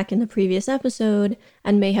exceptional attack in the previous episode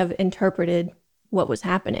and may have interpreted what was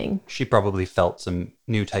happening. She probably felt some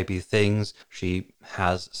new typey things. She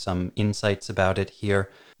has some insights about it here.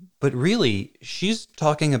 But really, she's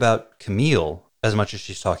talking about Camille as much as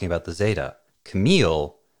she's talking about the Zeta.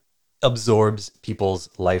 Camille absorbs people's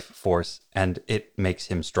life force and it makes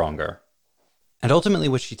him stronger. And ultimately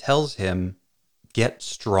what she tells him, get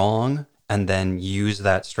strong and then use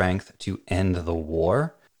that strength to end the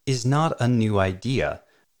war, is not a new idea.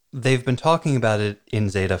 They've been talking about it in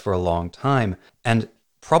Zeta for a long time, and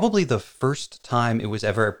probably the first time it was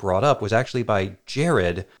ever brought up was actually by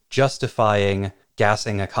Jared justifying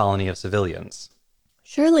gassing a colony of civilians.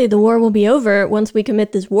 Surely the war will be over once we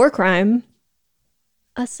commit this war crime.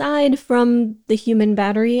 Aside from the human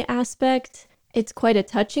battery aspect, it's quite a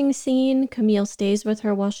touching scene. Camille stays with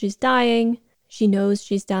her while she's dying. She knows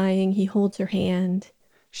she's dying. He holds her hand.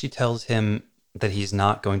 She tells him that he's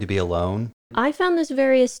not going to be alone. I found this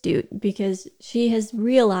very astute because she has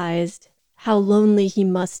realized how lonely he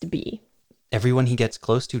must be. Everyone he gets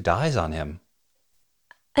close to dies on him.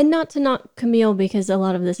 And not to knock Camille because a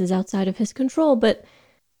lot of this is outside of his control, but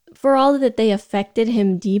for all that they affected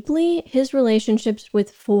him deeply, his relationships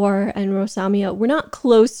with Four and Rosamia were not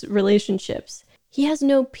close relationships. He has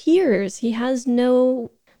no peers. He has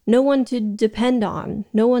no one to depend on,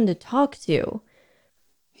 no one to talk to.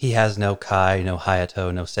 He has no Kai, no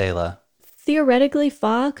Hayato, no Sayla. Theoretically,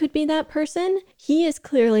 Fa could be that person. He is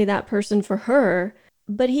clearly that person for her,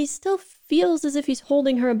 but he still feels as if he's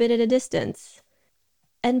holding her a bit at a distance.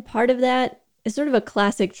 And part of that is sort of a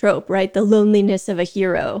classic trope, right? The loneliness of a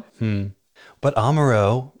hero. But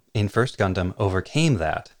Amuro, in First Gundam, overcame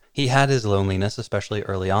that. He had his loneliness, especially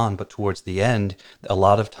early on, but towards the end, a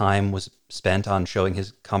lot of time was spent on showing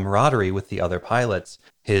his camaraderie with the other pilots,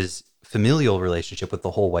 his familial relationship with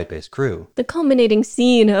the whole White Base crew. The culminating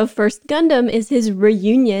scene of First Gundam is his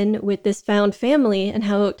reunion with this found family and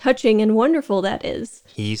how touching and wonderful that is.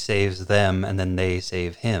 He saves them, and then they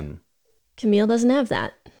save him. Camille doesn't have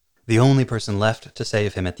that. The only person left to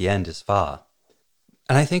save him at the end is Fa.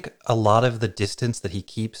 And I think a lot of the distance that he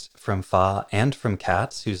keeps from Fa and from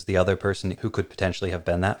Katz, who's the other person who could potentially have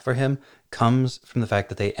been that for him, comes from the fact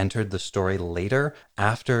that they entered the story later,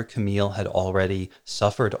 after Camille had already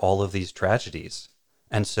suffered all of these tragedies.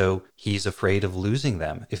 And so he's afraid of losing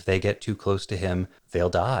them. If they get too close to him, they'll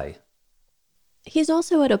die. He's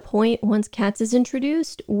also at a point, once Katz is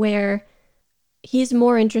introduced, where he's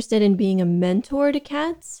more interested in being a mentor to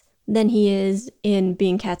Katz than he is in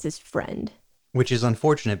being Katz's friend. Which is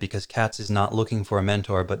unfortunate because Katz is not looking for a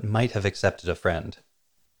mentor, but might have accepted a friend.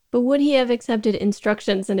 But would he have accepted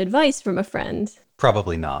instructions and advice from a friend?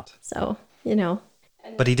 Probably not. So, you know.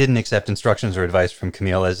 But he didn't accept instructions or advice from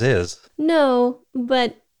Camille as is. No,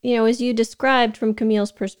 but, you know, as you described from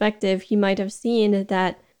Camille's perspective, he might have seen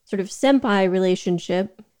that sort of senpai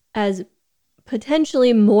relationship as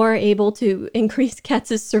potentially more able to increase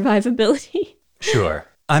Katz's survivability. Sure.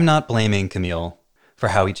 I'm not blaming Camille for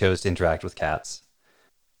how he chose to interact with Katz.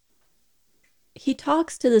 He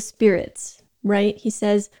talks to the spirits, right? He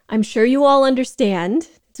says, I'm sure you all understand.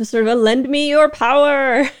 It's a sort of a lend me your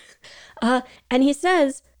power. And he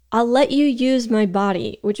says, I'll let you use my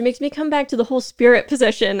body, which makes me come back to the whole spirit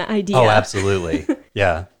possession idea. Oh, absolutely.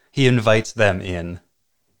 Yeah. He invites them in.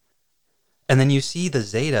 And then you see the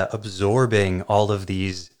Zeta absorbing all of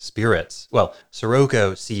these spirits. Well,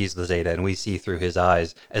 Sirocco sees the Zeta, and we see through his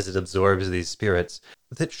eyes as it absorbs these spirits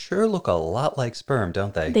that sure look a lot like sperm,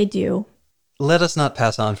 don't they? They do. Let us not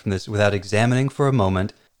pass on from this without examining for a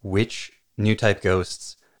moment which new type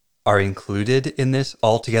ghosts are included in this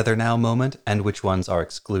all together now moment and which ones are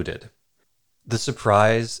excluded. The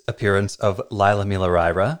surprise appearance of Lila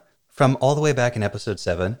Milarira from all the way back in episode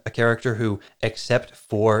 7, a character who, except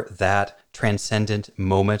for that transcendent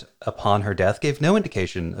moment upon her death, gave no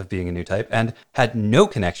indication of being a new type and had no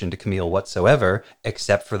connection to Camille whatsoever,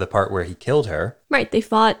 except for the part where he killed her. Right, they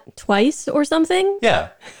fought twice or something? Yeah.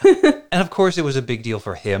 And of course it was a big deal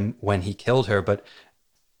for him when he killed her, but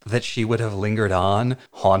that she would have lingered on,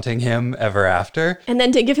 haunting him ever after. And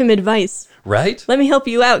then to give him advice. Right? Let me help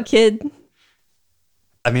you out, kid.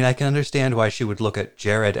 I mean, I can understand why she would look at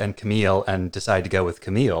Jared and Camille and decide to go with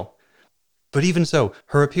Camille. But even so,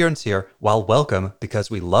 her appearance here, while welcome,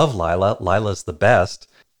 because we love Lila, Lila's the best,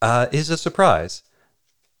 is a surprise.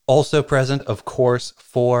 Also present, of course,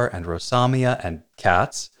 Four and Rosamia and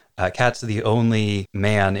Katz. Katz, the only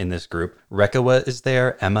man in this group. Rekawa is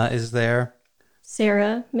there, Emma is there.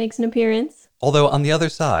 Sarah makes an appearance. Although on the other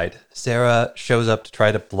side, Sarah shows up to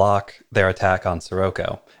try to block their attack on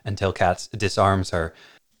Sirocco until Katz disarms her.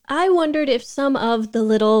 I wondered if some of the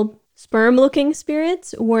little sperm-looking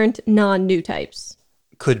spirits weren't non-new types.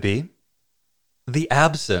 Could be. The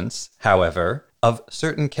absence, however, of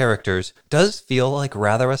certain characters does feel like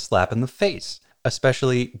rather a slap in the face,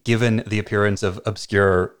 especially given the appearance of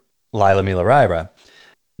obscure Lila Milarira.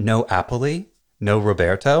 No Apolli, no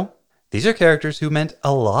Roberto. These are characters who meant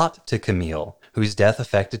a lot to Camille, whose death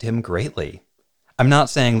affected him greatly. I'm not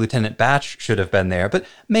saying Lieutenant Batch should have been there, but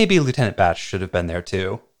maybe Lieutenant Batch should have been there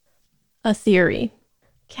too. A theory.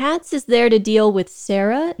 Katz is there to deal with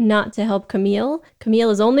Sarah, not to help Camille.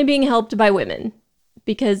 Camille is only being helped by women.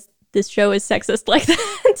 Because this show is sexist like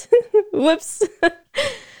that. Whoops.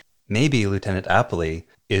 Maybe Lieutenant Apolli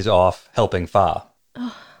is off helping Fa.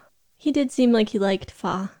 Oh, he did seem like he liked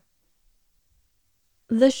Fa.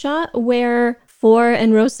 The shot where Four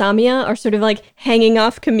and Rosamia are sort of like hanging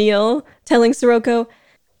off Camille, telling Sirocco,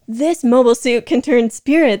 this mobile suit can turn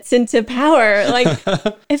spirits into power. Like,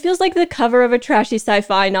 it feels like the cover of a trashy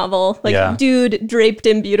sci-fi novel. Like, yeah. Dude draped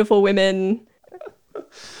in beautiful women.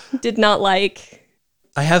 Did not like.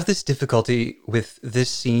 I have this difficulty with this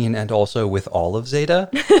scene and also with all of Zeta,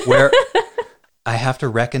 where I have to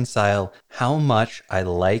reconcile how much I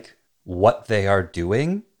like what they are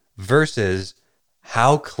doing versus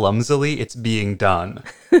how clumsily it's being done.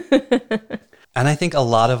 And I think a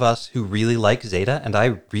lot of us who really like Zeta, and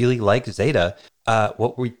I really like Zeta,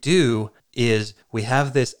 what we do is we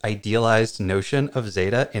have this idealized notion of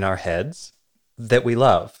Zeta in our heads that we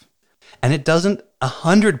love. And it doesn't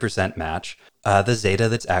 100% match the Zeta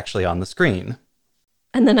that's actually on the screen.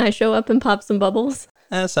 And then I show up and pop some bubbles.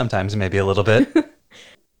 Sometimes maybe a little bit.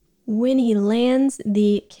 When he lands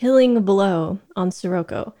the killing blow on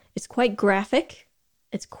Sirocco, it's quite graphic.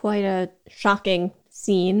 It's quite a shocking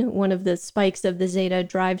scene. One of the spikes of the Zeta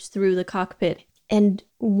drives through the cockpit, and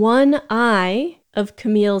one eye of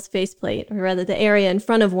Camille's faceplate, or rather the area in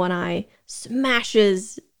front of one eye,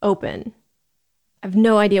 smashes open. I have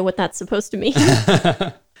no idea what that's supposed to mean.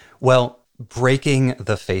 Well, breaking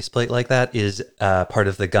the faceplate like that is part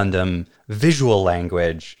of the Gundam visual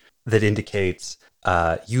language that indicates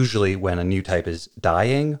usually when a new type is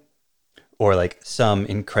dying, or like some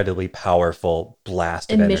incredibly powerful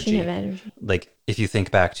blast of Emission energy. of energy. Like if you think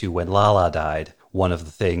back to when Lala died, one of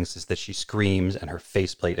the things is that she screams and her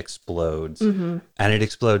faceplate explodes. Mm-hmm. And it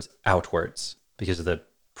explodes outwards because of the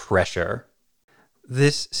pressure.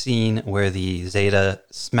 This scene where the Zeta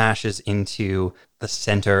smashes into the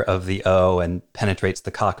center of the O and penetrates the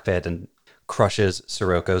cockpit and crushes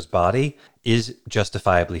Siroko's body is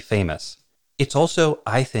justifiably famous. It's also,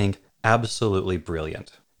 I think, absolutely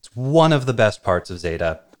brilliant. It's one of the best parts of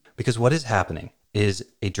Zeta, because what is happening is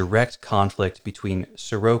a direct conflict between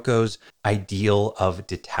Siroko's ideal of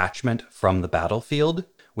detachment from the battlefield,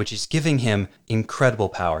 which is giving him incredible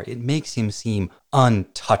power. It makes him seem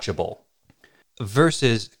untouchable,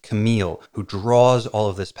 versus Camille, who draws all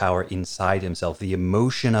of this power inside himself. The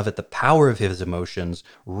emotion of it, the power of his emotions,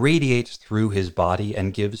 radiates through his body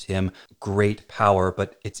and gives him great power,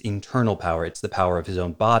 but it's internal power. It's the power of his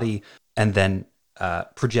own body, and then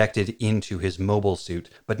projected into his mobile suit,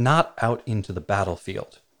 but not out into the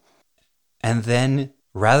battlefield. And then,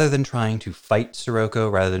 rather than trying to fight Sirocco,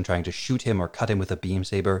 rather than trying to shoot him or cut him with a beam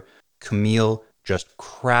saber, Camille just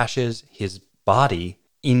crashes his body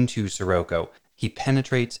into Sirocco. He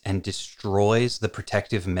penetrates and destroys the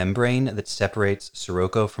protective membrane that separates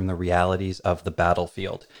Sirocco from the realities of the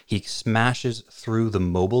battlefield. He smashes through the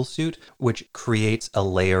mobile suit, which creates a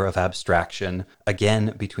layer of abstraction,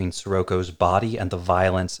 again, between Sirocco's body and the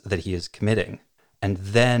violence that he is committing. And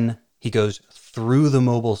then he goes through the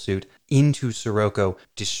mobile suit into Sirocco,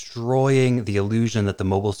 destroying the illusion that the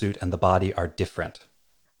mobile suit and the body are different.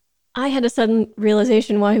 I had a sudden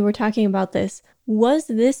realization while we were talking about this. Was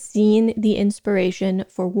this scene the inspiration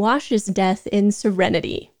for Wash's death in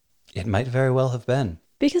Serenity? It might very well have been.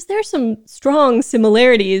 Because there's some strong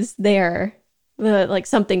similarities there. Like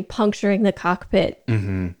something puncturing the cockpit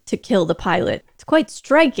to kill the pilot. It's quite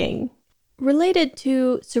striking. Related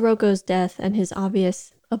to Sirocco's death and his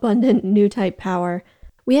obvious abundant new type power,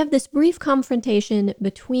 we have this brief confrontation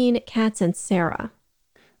between Katz and Sarah.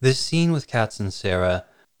 This scene with Katz and Sarah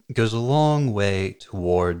goes a long way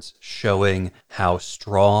towards showing how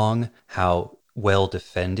strong, how well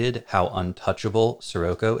defended, how untouchable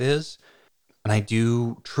Sirocco is. And I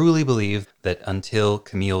do truly believe that until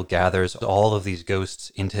Camille gathers all of these ghosts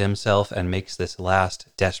into himself and makes this last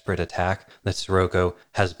desperate attack, that Sirocco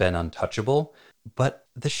has been untouchable. But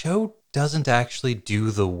the show doesn't actually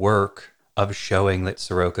do the work of showing that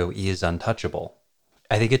Sirocco is untouchable.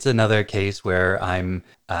 I think it's another case where I'm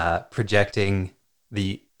projecting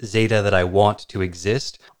the Zeta that I want to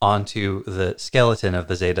exist onto the skeleton of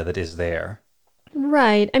the Zeta that is there.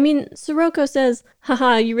 Right. I mean, Sirocco says,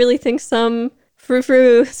 haha, you really think some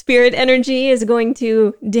frou-frou spirit energy is going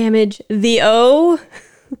to damage the O?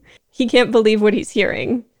 He can't believe what he's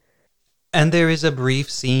hearing. And there is a brief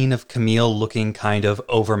scene of Camille looking kind of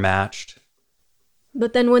overmatched.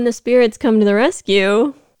 But then when the spirits come to the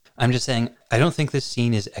rescue... I'm just saying, I don't think this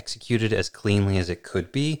scene is executed as cleanly as it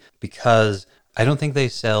could be, because I don't think they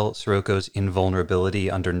sell Sirocco's invulnerability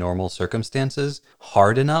under normal circumstances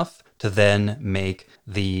hard enough to then make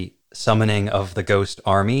the summoning of the ghost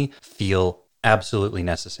army feel absolutely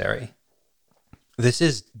necessary. This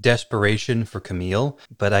is desperation for Camille,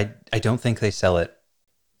 but I don't think they sell it.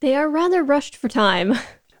 They are rather rushed for time.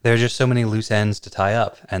 There are just so many loose ends to tie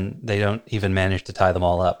up, and they don't even manage to tie them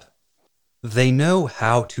all up. They know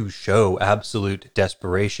how to show absolute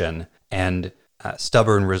desperation and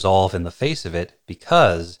stubborn resolve in the face of it,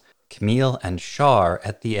 because Camille and Char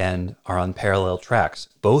at the end are on parallel tracks,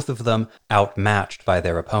 both of them outmatched by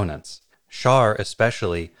their opponents. Char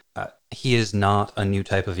especially, he is not a new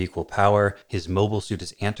type of equal power. His mobile suit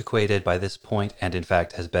is antiquated by this point and in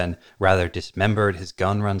fact has been rather dismembered. His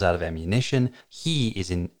gun runs out of ammunition. He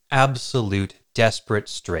is in absolute desperate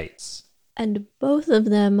straits. And both of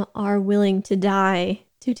them are willing to die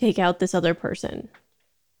to take out this other person.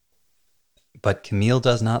 But Camille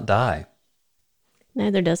does not die.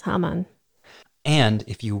 Neither does Haman. And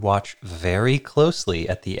if you watch very closely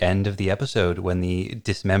at the end of the episode, when the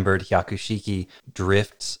dismembered Hyakushiki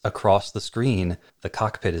drifts across the screen, the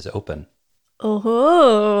cockpit is open.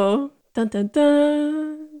 Oh, dun dun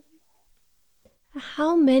dun.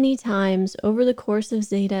 How many times over the course of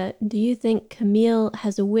Zeta do you think Camille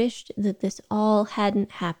has wished that this all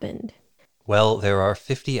hadn't happened? Well, there are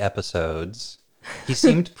 50 episodes. He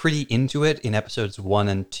seemed pretty into it in episodes 1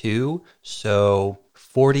 and 2, so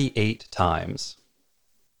 48 times.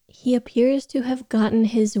 He appears to have gotten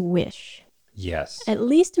his wish. Yes. At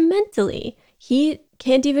least mentally. He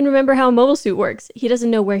can't even remember how a mobile suit works. He doesn't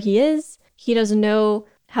know where he is. He doesn't know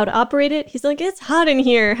how to operate it. He's like, it's hot in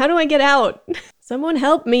here. How do I get out? Someone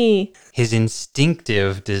help me. His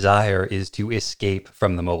instinctive desire is to escape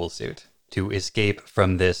from the mobile suit, to escape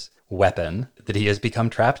from this weapon that he has become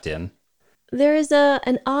trapped in. There is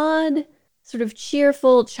an odd sort of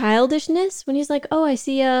cheerful childishness when he's like, oh, I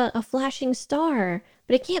see a flashing star,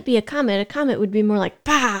 but it can't be a comet. A comet would be more like,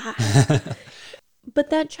 bah. But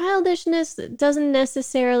that childishness doesn't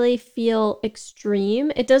necessarily feel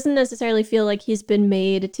extreme. It doesn't necessarily feel like he's been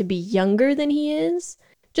made to be younger than he is.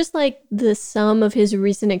 Just like the sum of his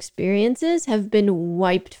recent experiences have been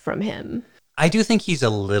wiped from him. I do think he's a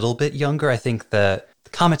little bit younger. I think the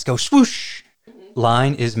comets go swoosh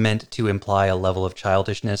line is meant to imply a level of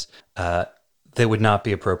childishness that would not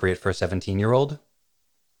be appropriate for a 17-year-old.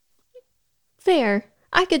 Fair.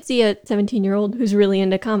 I could see a 17-year-old who's really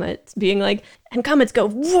into comets being like, and comets go,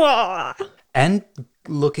 whoa! And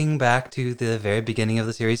looking back to the very beginning of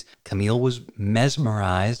the series, Camille was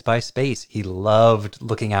mesmerized by space. He loved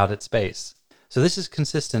looking out at space. So this is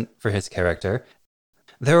consistent for his character.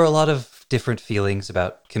 There are a lot of different feelings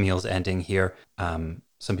about Camille's ending here.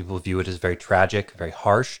 Some people view it as very tragic, very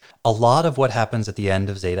harsh. A lot of what happens at the end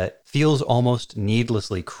of Zeta feels almost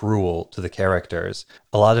needlessly cruel to the characters.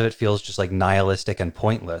 A lot of it feels just like nihilistic and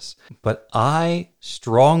pointless. But I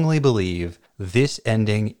strongly believe this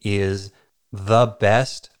ending is the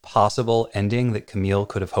best possible ending that Camille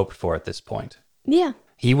could have hoped for at this point. Yeah.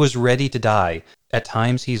 He was ready to die. At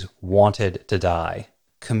times, he's wanted to die.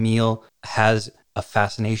 Camille has a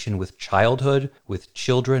fascination with childhood, with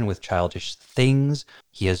children, with childish things.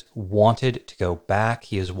 He has wanted to go back.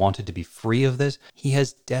 He has wanted to be free of this. He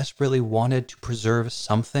has desperately wanted to preserve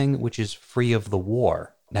something which is free of the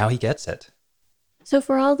war. Now he gets it. So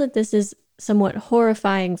for all that this is somewhat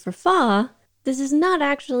horrifying for Fa, this is not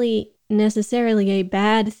actually necessarily a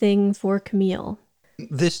bad thing for Camille.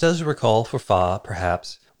 This does recall for Fa,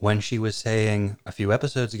 perhaps, when she was saying a few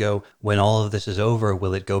episodes ago, when all of this is over,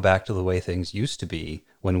 will it go back to the way things used to be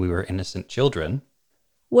when we were innocent children?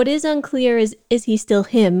 What is unclear is he still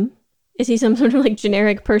him? Is he some sort of like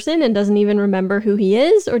generic person and doesn't even remember who he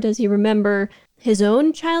is? Or does he remember his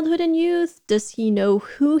own childhood and youth? Does he know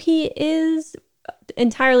who he is?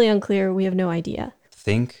 Entirely unclear. We have no idea.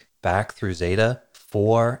 Think back through Zeta.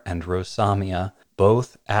 Four and Rosamia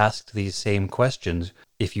both asked these same questions.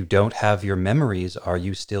 If you don't have your memories, are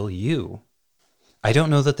you still you? I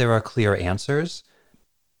don't know that there are clear answers.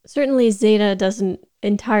 Certainly Zeta doesn't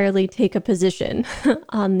entirely take a position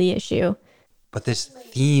on the issue. But this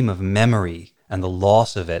theme of memory and the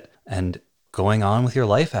loss of it and going on with your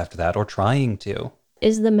life after that, or trying to.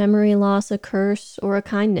 Is the memory loss a curse or a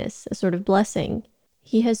kindness, a sort of blessing?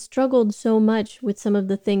 He has struggled so much with some of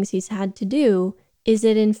the things he's had to do. Is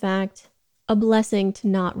it in fact a blessing to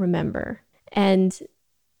not remember? And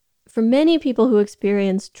for many people who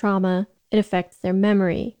experience trauma, it affects their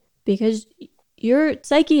memory because your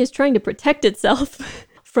psyche is trying to protect itself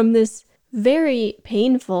from this very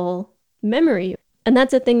painful memory. And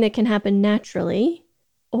that's a thing that can happen naturally,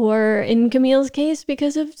 or in Camille's case,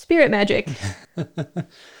 because of spirit magic.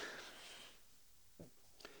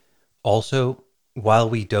 Also, while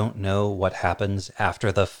we don't know what happens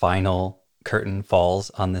after the final curtain falls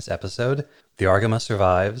on this episode, the Argama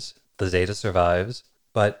survives, the Zeta survives,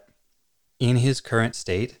 but in his current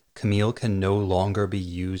state, Camille can no longer be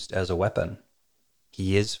used as a weapon.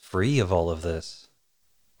 He is free of all of this.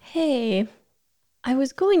 Hey, I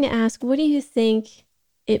was going to ask, what do you think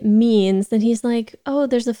it means that he's like, oh,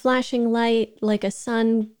 there's a flashing light, like a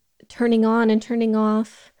sun turning on and turning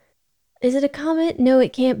off. Is it a comet? No,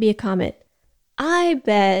 it can't be a comet. I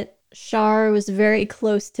bet Shar was very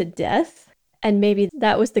close to death. And maybe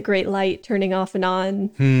that was the great light turning off and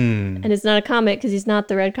on. And it's not a comet because he's not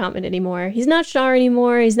the red comet anymore. He's not Shar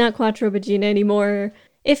anymore. He's not Quattro Bagina anymore.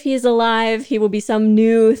 If he's alive, he will be some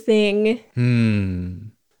new thing.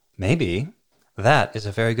 Maybe. That is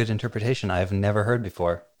a very good interpretation I've never heard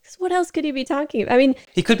before. So what else could he be talking about? I mean,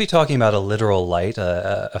 he could be talking about a literal light,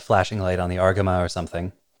 a flashing light on the Argama or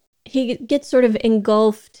something. He gets sort of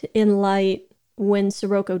engulfed in light when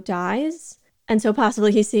Sirocco dies. And so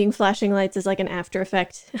possibly he's seeing flashing lights as like an after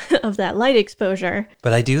effect of that light exposure.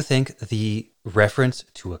 But I do think the reference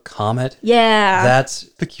to a comet, yeah, that's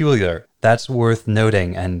peculiar. That's worth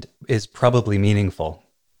noting and is probably meaningful.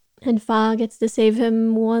 And Fa gets to save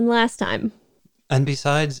him one last time. And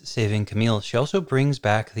besides saving Camille, she also brings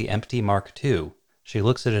back the empty Mark II. She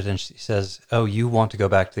looks at it and she says, oh, you want to go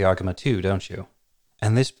back to the Argama too, don't you?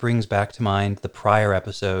 And this brings back to mind the prior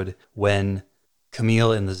episode when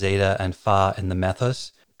Camille in the Zeta and Fa in the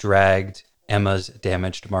Methus dragged Emma's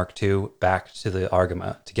damaged Mark II back to the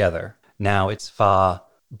Argama together. Now it's Fa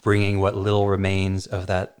bringing what little remains of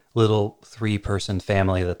that little 3-person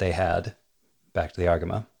family that they had back to the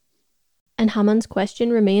Argama. And Hamon's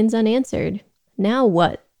question remains unanswered. Now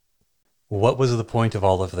what? What was the point of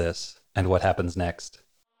all of this, and what happens next?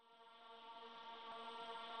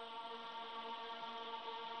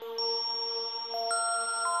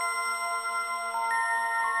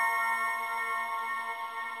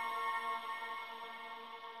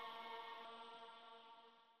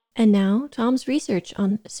 And now, Tom's research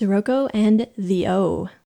on Sirocco and the O.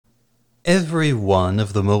 Every one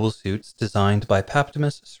of the mobile suits designed by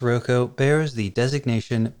Paptimus Sirocco bears the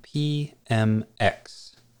designation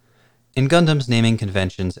PMX. In Gundam's naming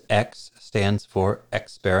conventions, X stands for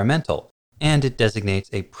experimental, and it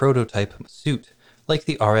designates a prototype suit, like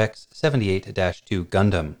the RX-78-2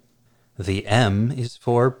 Gundam. The M is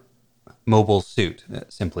for mobile suit,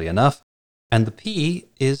 simply enough, and the P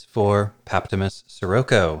is for Paptimus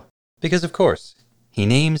Sirocco, because of course, he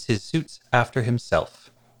names his suits after himself.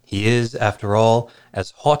 He is, after all, as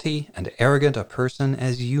haughty and arrogant a person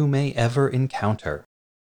as you may ever encounter.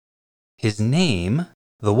 His name,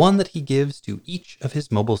 the one that he gives to each of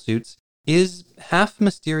his mobile suits, is half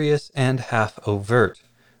mysterious and half overt.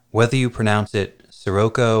 Whether you pronounce it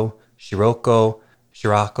Sirocco, Shiroko,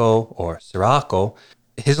 Shirako, or Sirocco,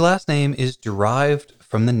 his last name is derived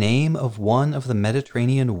from the name of one of the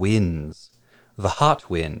Mediterranean winds, the hot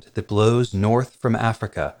wind that blows north from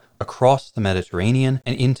Africa, across the Mediterranean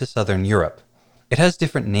and into southern Europe. It has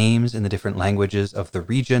different names in the different languages of the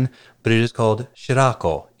region, but it is called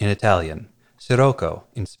Scirocco in Italian, Sirocco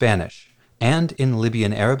in Spanish, and in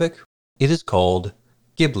Libyan Arabic, it is called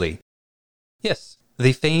Ghibli. Yes,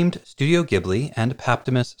 the famed Studio Ghibli and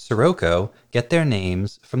Paptimus Sirocco get their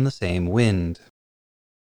names from the same wind.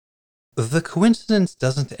 The coincidence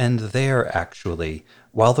doesn't end there, actually.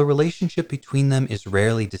 While the relationship between them is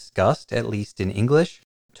rarely discussed, at least in English,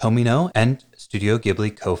 Tomino and Studio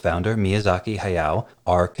Ghibli co-founder Miyazaki Hayao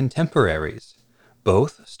are contemporaries.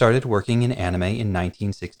 Both started working in anime in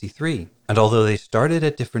 1963, and although they started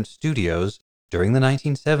at different studios, during the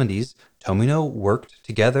 1970s, Tomino worked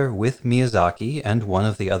together with Miyazaki and one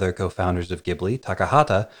of the other co-founders of Ghibli,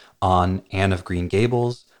 Takahata, on Anne of Green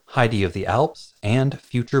Gables, Heidi of the Alps, and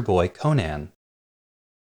Future Boy Conan.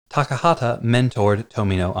 Takahata mentored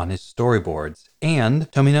Tomino on his storyboards,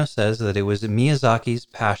 and Tomino says that it was Miyazaki's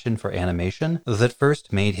passion for animation that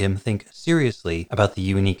first made him think seriously about the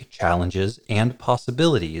unique challenges and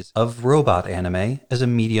possibilities of robot anime as a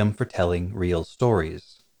medium for telling real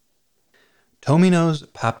stories. Tomino's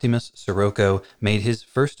Paptimus Sirocco made his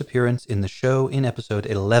first appearance in the show in episode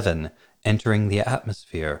 11, Entering the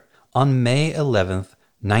Atmosphere, on May 11th,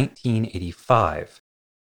 1985.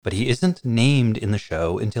 But he isn't named in the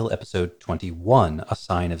show until episode 21, A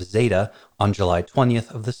Sign of Zeta, on July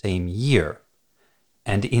 20th of the same year.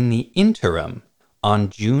 And in the interim, on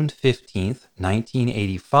June 15th,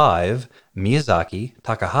 1985, Miyazaki,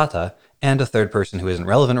 Takahata, and a third person who isn't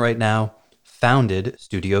relevant right now, founded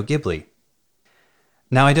Studio Ghibli.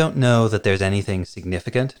 Now, I don't know that there's anything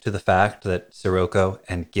significant to the fact that Sirocco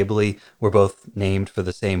and Ghibli were both named for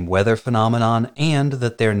the same weather phenomenon and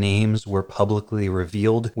that their names were publicly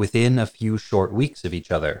revealed within a few short weeks of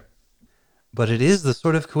each other. But it is the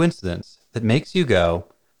sort of coincidence that makes you go,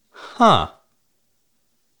 huh.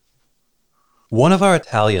 One of our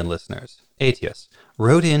Italian listeners, Atius,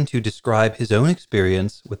 wrote in to describe his own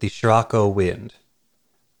experience with the Scirocco wind.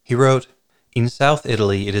 He wrote, "In South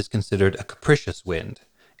Italy, it is considered a capricious wind.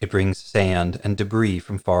 It brings sand and debris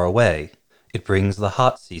from far away. It brings the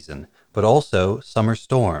hot season, but also summer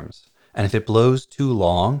storms. And if it blows too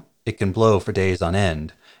long, it can blow for days on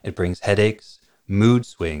end. It brings headaches, mood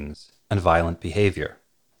swings, and violent behavior.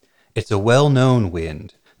 It's a well-known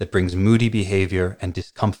wind that brings moody behavior and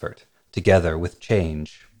discomfort, together with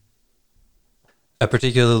change. A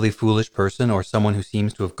particularly foolish person or someone who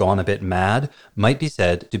seems to have gone a bit mad might be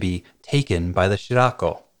said to be taken by the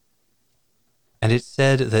Scirocco. And it's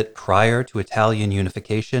said that prior to Italian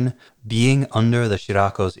unification, being under the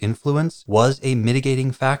Scirocco's influence was a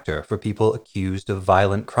mitigating factor for people accused of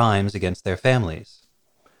violent crimes against their families.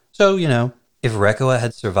 So, if Reccoa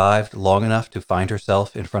had survived long enough to find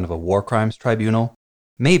herself in front of a war crimes tribunal,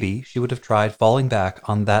 maybe she would have tried falling back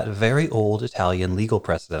on that very old Italian legal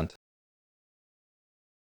precedent.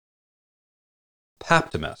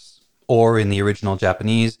 Paptimus, or in the original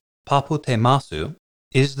Japanese, Paputemasu,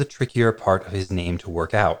 is the trickier part of his name to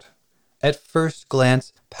work out. At first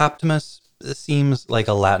glance, Paptimus seems like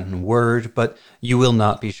a Latin word, but you will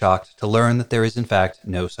not be shocked to learn that there is in fact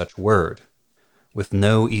no such word. With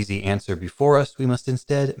no easy answer before us, we must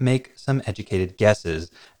instead make some educated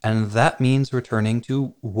guesses, and that means returning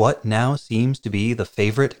to what now seems to be the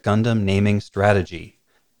favorite Gundam naming strategy: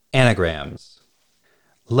 anagrams.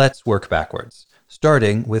 Let's work backwards,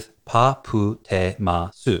 starting with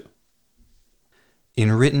Pa-pu-te-ma-su.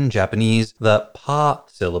 In written Japanese, the pa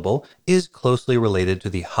syllable is closely related to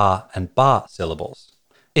the ha and ba syllables.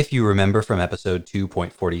 If you remember from episode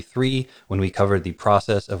 2.43, when we covered the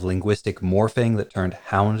process of linguistic morphing that turned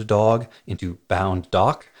hound dog into bound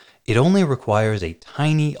dock, it only requires a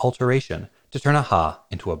tiny alteration to turn a ha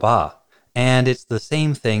into a ba, and it's the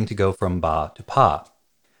same thing to go from ba to pa.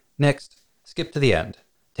 Next, skip to the end.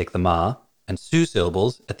 Take the ma and su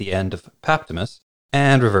syllables at the end of Paptimus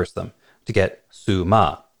and reverse them to get su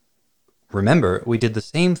ma. Remember, we did the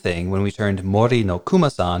same thing when we turned Mori no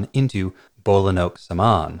Kuma-san into Bolanok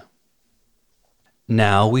Saman.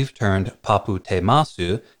 Now we've turned Papu te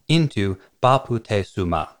masu into Bapu te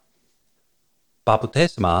suma. Bapu te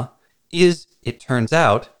suma is, it turns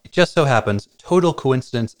out, it just so happens, total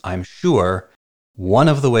coincidence, I'm sure, one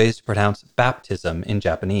of the ways to pronounce baptism in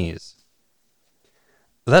Japanese.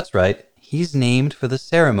 That's right, he's named for the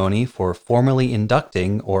ceremony for formally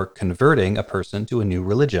inducting or converting a person to a new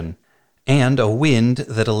religion, and a wind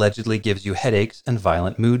that allegedly gives you headaches and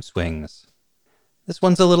violent mood swings. This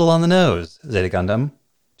one's a little on the nose, Zeta Gundam.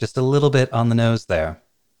 Just a little bit on the nose there.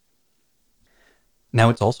 Now,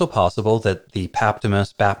 it's also possible that the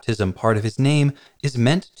Paptimus baptism part of his name is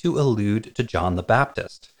meant to allude to John the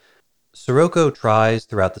Baptist. Sirocco tries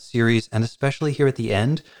throughout the series, and especially here at the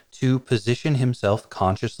end, to position himself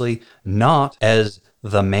consciously not as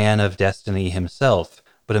the man of destiny himself,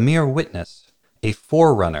 but a mere witness, a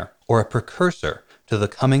forerunner or a precursor to the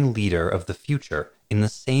coming leader of the future, in the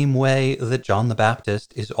same way that John the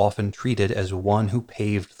Baptist is often treated as one who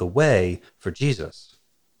paved the way for Jesus.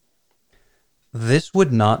 This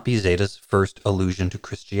would not be Zeta's first allusion to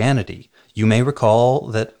Christianity. You may recall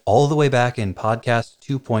that all the way back in podcast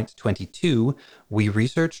 2.22, we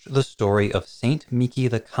researched the story of Saint Miki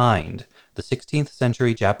the Kind, the 16th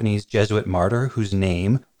century Japanese Jesuit martyr whose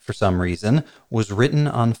name, for some reason, was written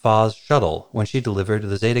on Fa's shuttle when she delivered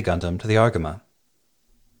the Zeta Gundam to the Argama.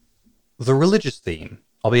 The religious theme,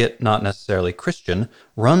 albeit not necessarily Christian,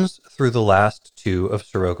 runs through the last two of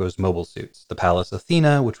Sirocco's mobile suits, the Pallas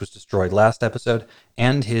Athena, which was destroyed last episode,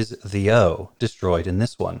 and his The O, destroyed in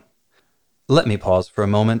this one. Let me pause for a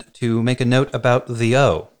moment to make a note about The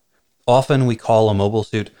O. Often we call a mobile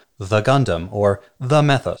suit the Gundam, or the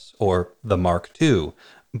Methos, or the Mark II,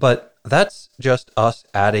 but that's just us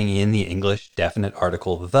adding in the English definite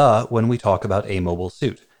article the when we talk about a mobile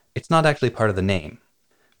suit. It's not actually part of the name.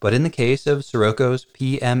 But in the case of Sirocco's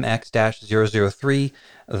PMX-003,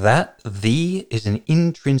 that the is an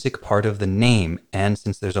intrinsic part of the name, and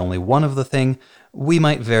since there's only one of the thing, we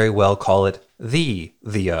might very well call it the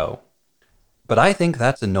O. But I think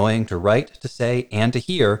that's annoying to write, to say, and to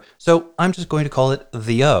hear, so I'm just going to call it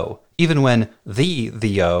the O, even when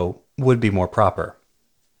the O would be more proper.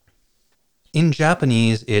 In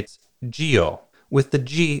Japanese, it's Gyo, with the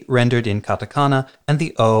G rendered in katakana and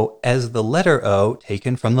the O as the letter O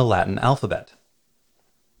taken from the Latin alphabet.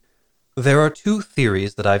 There are two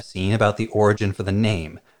theories that I've seen about the origin for the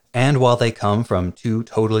name, and while they come from two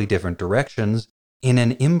totally different directions, in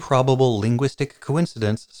an improbable linguistic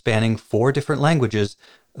coincidence spanning 4 different languages,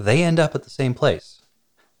 they end up at the same place.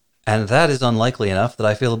 And that is unlikely enough that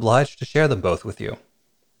I feel obliged to share them both with you.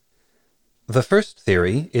 The first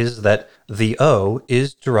theory is that the O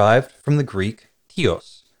is derived from the Greek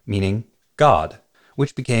Theos, meaning God,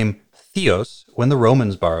 which became Theos when the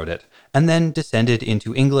Romans borrowed it, and then descended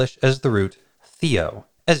into English as the root Theo,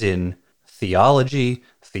 as in theology,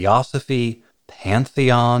 theosophy,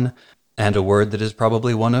 pantheon, and a word that is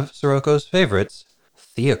probably one of Sirocco's favorites,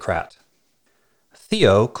 theocrat.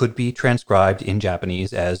 Theo could be transcribed in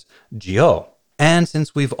Japanese as Gyo, and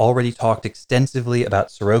since we've already talked extensively about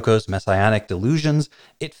Sirocco's messianic delusions,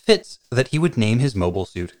 it fits that he would name his mobile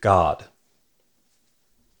suit God.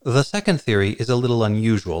 The second theory is a little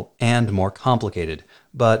unusual and more complicated,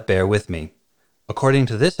 but bear with me. According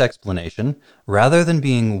to this explanation, rather than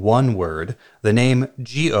being one word, the name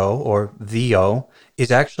Gyo, or Theo, is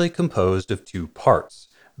actually composed of 2 parts.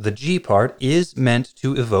 The G part is meant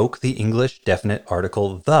to evoke the English definite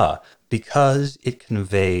article the, because it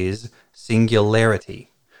conveys singularity.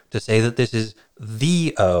 To say that this is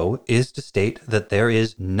the O is to state that there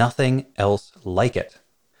is nothing else like it.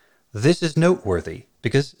 This is noteworthy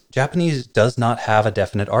because Japanese does not have a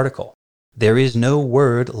definite article. There is no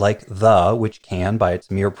word like the which can, by its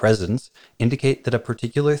mere presence, indicate that a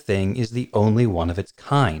particular thing is the only one of its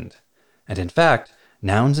kind. And in fact,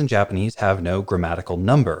 nouns in Japanese have no grammatical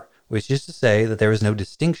number, which is to say that there is no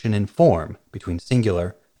distinction in form between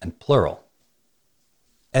singular and plural.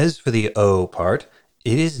 As for the O part,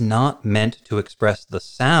 it is not meant to express the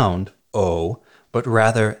sound O, but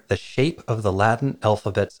rather the shape of the Latin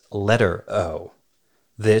alphabet's letter O.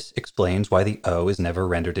 This explains why the O is never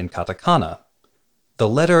rendered in katakana. The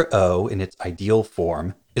letter O in its ideal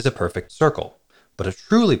form is a perfect circle, but a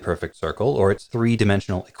truly perfect circle, or its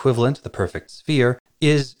 3-dimensional equivalent, the perfect sphere,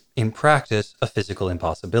 is, in practice, a physical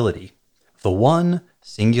impossibility. The one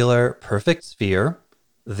singular perfect sphere,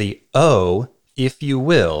 The O, if you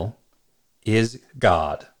will, is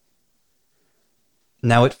God.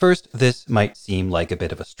 Now, at first, this might seem like a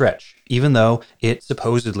bit of a stretch, even though it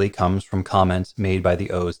supposedly comes from comments made by the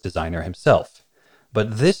O's designer himself.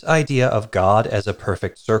 But this idea of God as a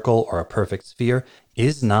perfect circle or a perfect sphere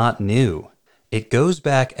is not new. It goes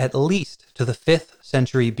back at least to the 5th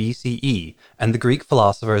century BCE and the Greek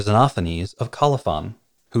philosopher Xenophanes of Colophon,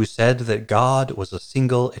 who said that God was a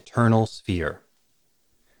single eternal sphere.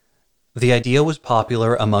 The idea was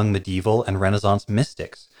popular among medieval and Renaissance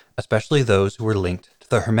mystics, especially those who were linked to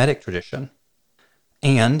the Hermetic tradition.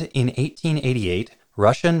 And in 1888,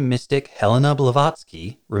 Russian mystic Helena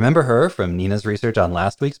Blavatsky, remember her from Nina's research on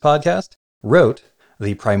last week's podcast, wrote,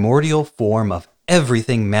 "The primordial form of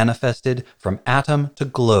everything manifested from atom to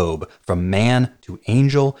globe, from man to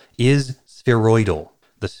angel, is spheroidal,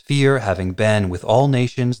 the sphere having been with all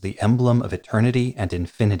nations the emblem of eternity and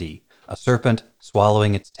infinity, a serpent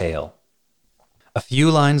swallowing its tail." A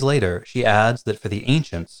few lines later, she adds that for the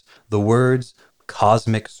ancients, the words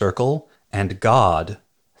cosmic circle and God,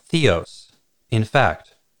 theos, in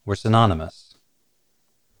fact, were synonymous.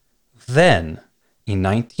 Then, in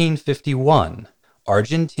 1951,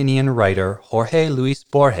 Argentinian writer Jorge Luis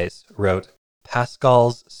Borges wrote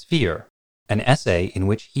Pascal's Sphere, an essay in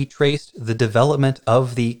which he traced the development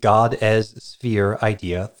of the God as sphere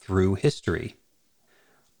idea through history.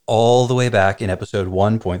 All the way back in episode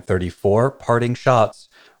 1.34, Parting Shots,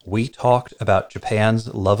 we talked about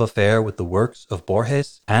Japan's love affair with the works of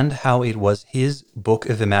Borges and how it was his Book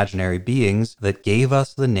of Imaginary Beings that gave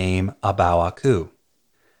us the name Abao-Aku.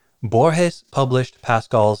 Borges published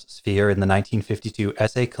Pascal's Sphere in the 1952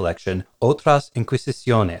 essay collection Otras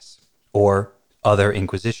Inquisiciones, or Other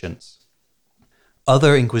Inquisitions.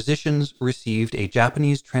 Other Inquisitions received a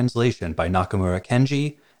Japanese translation by Nakamura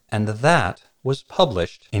Kenji, and that was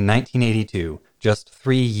published in 1982, just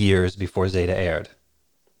 3 years before Zeta aired.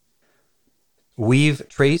 We've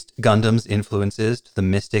traced Gundam's influences to the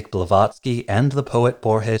mystic Blavatsky and the poet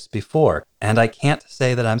Borges before, and I can't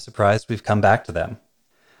say that I'm surprised we've come back to them.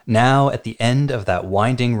 Now, at the end of that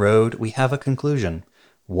winding road, we have a conclusion.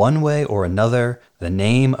 One way or another, the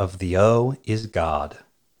name of the O is God.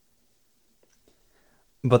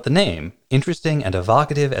 But the name, interesting and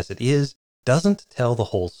evocative as it is, doesn't tell the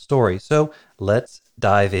whole story, so let's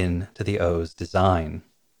dive into the O's design.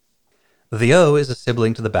 The O is a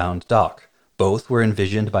sibling to the bound dock. Both were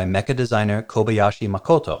envisioned by mecha designer Kobayashi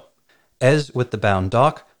Makoto. As with the bound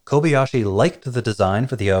dock, Kobayashi liked the design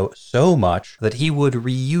for the O so much that he would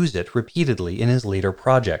reuse it repeatedly in his later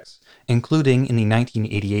projects, including in the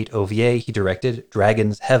 1988 OVA he directed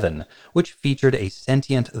Dragon's Heaven, which featured a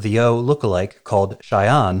sentient The O lookalike called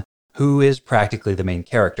Cheyenne, who is practically the main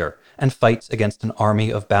character, and fights against an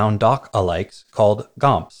army of bound dock alikes called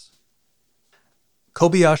Gomps.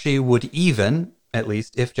 Kobayashi would even, at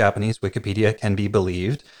least if Japanese Wikipedia can be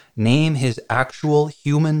believed, name his actual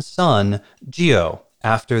human son Gio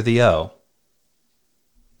after the O.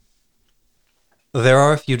 There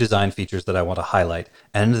are a few design features that I want to highlight,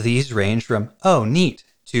 and these range from, oh, neat,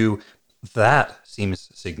 to that seems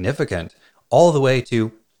significant, all the way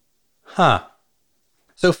to, huh.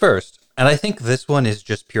 So first, and I think this one is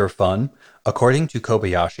just pure fun, according to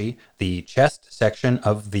Kobayashi, the chest section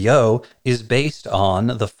of the O is based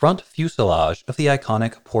on the front fuselage of the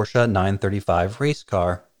iconic Porsche 935 race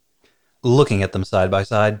car. Looking at them side by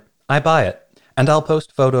side, I buy it, and I'll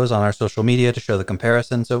post photos on our social media to show the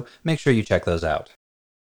comparison, so make sure you check those out.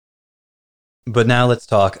 But now let's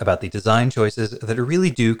talk about the design choices that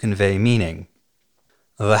really do convey meaning.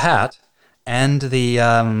 The hat and the,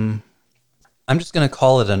 I'm just going to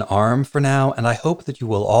call it an arm for now, and I hope that you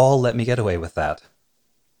will all let me get away with that.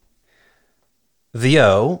 The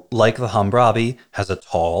O, like the Hammurabi, has a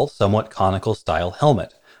tall, somewhat conical style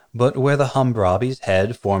helmet, but where the Hammurabi's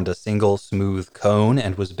head formed a single smooth cone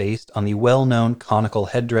and was based on the well-known conical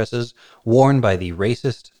headdresses worn by the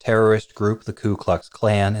racist terrorist group the Ku Klux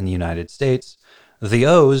Klan in the United States, the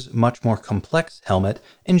O's much more complex helmet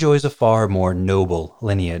enjoys a far more noble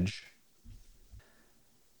lineage.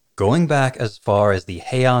 Going back as far as the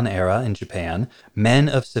Heian era in Japan, men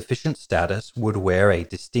of sufficient status would wear a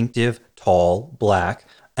distinctive, tall, black,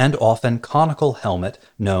 and often conical helmet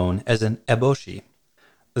known as an eboshi.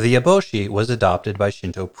 The eboshi was adopted by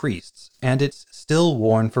Shinto priests, and it's still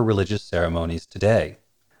worn for religious ceremonies today.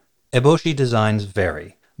 Eboshi designs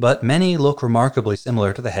vary, but many look remarkably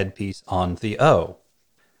similar to the headpiece on the O.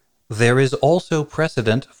 There is also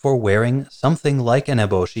precedent for wearing something like an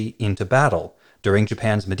eboshi into battle. During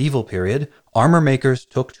Japan's medieval period, armor makers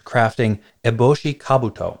took to crafting eboshi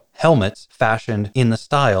kabuto, helmets fashioned in the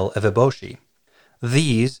style of eboshi.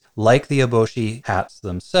 These, like the eboshi hats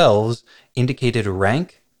themselves, indicated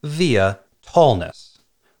rank via tallness.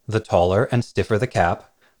 The taller and stiffer the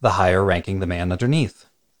cap, the higher ranking the man underneath.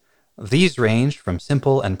 These range from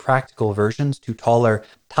simple and practical versions to taller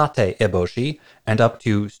tate eboshi and up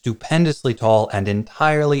to stupendously tall and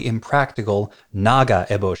entirely impractical naga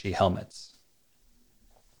eboshi helmets.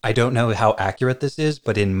 I don't know how accurate this is,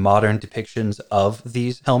 but in modern depictions of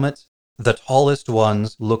these helmets, the tallest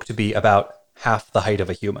ones look to be about half the height of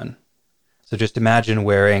a human. So just imagine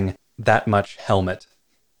wearing that much helmet.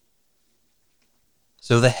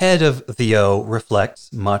 So the head of the O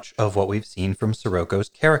reflects much of what we've seen from Siroko's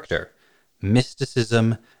character.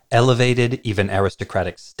 Mysticism, elevated, even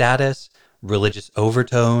aristocratic status, religious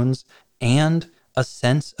overtones, and a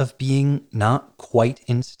sense of being not quite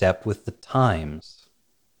in step with the times.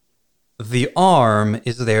 The arm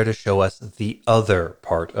is there to show us the other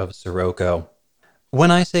part of Siroko. When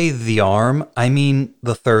I say the arm, I mean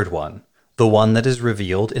the third one, the one that is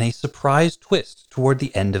revealed in a surprise twist toward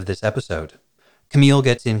the end of this episode. Camille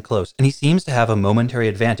gets in close, and he seems to have a momentary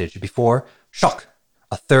advantage before, shock,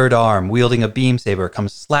 a third arm wielding a beam saber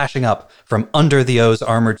comes slashing up from under the O's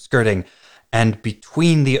armored skirting and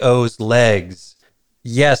between the O's legs.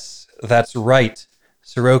 Yes, that's right.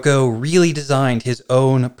 Siroko really designed his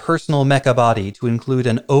own personal mecha body to include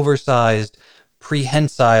an oversized,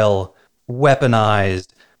 prehensile, weaponized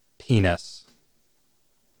penis.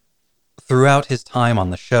 Throughout his time on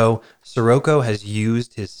the show, Siroko has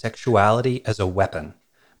used his sexuality as a weapon,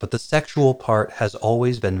 but the sexual part has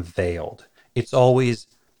always been veiled. It's always,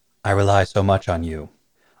 I rely so much on you.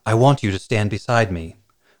 I want you to stand beside me.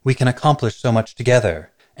 We can accomplish so much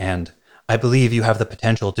together. And I believe you have the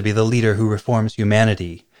potential to be the leader who reforms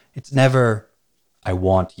humanity. It's never, I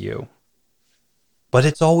want you. But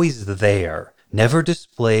it's always there, never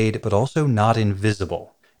displayed, but also not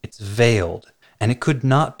invisible. It's veiled. And it could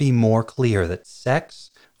not be more clear that sex,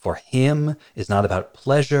 for him, is not about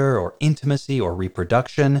pleasure or intimacy or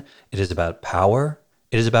reproduction. It is about power.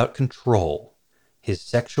 It is about control. His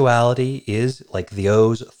sexuality is, like the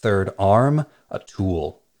O's third arm, a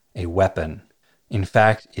tool, a weapon. In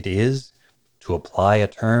fact, it is, to apply a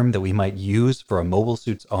term that we might use for a mobile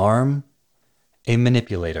suit's arm, a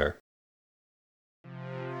manipulator.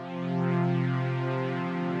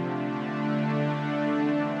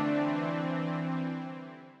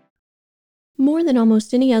 More than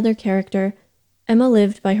almost any other character, Emma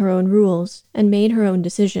lived by her own rules and made her own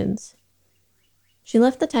decisions. She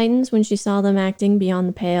left the Titans when she saw them acting beyond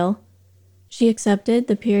the pale. She accepted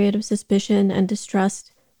the period of suspicion and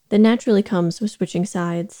distrust that naturally comes with switching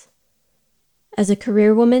sides. As a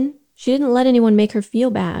career woman, she didn't let anyone make her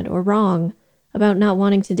feel bad or wrong about not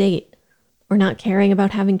wanting to date or not caring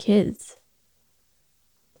about having kids.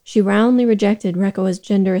 She roundly rejected Rekoa's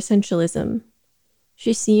gender essentialism.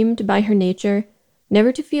 She seemed, by her nature,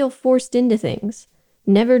 never to feel forced into things,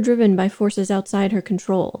 never driven by forces outside her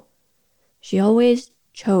control. She always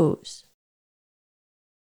chose.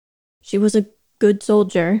 She was a good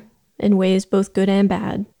soldier, in ways both good and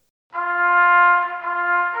bad.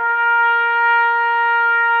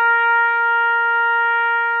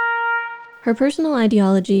 Her personal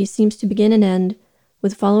ideology seems to begin and end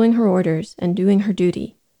with following her orders and doing her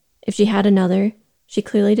duty. If she had another, she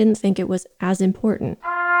clearly didn't think it was as important.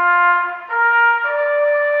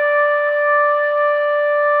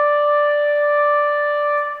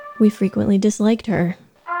 We frequently disliked her.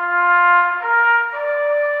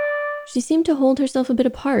 She seemed to hold herself a bit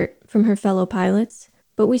apart from her fellow pilots,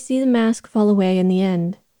 but we see the mask fall away in the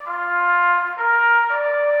end.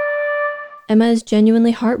 Emma is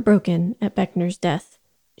genuinely heartbroken at Beckner's death.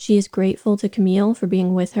 She is grateful to Camille for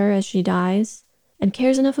being with her as she dies, and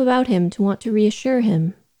cares enough about him to want to reassure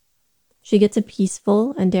him. She gets a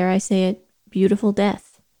peaceful, and dare I say it, beautiful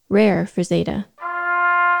death, rare for Zeta.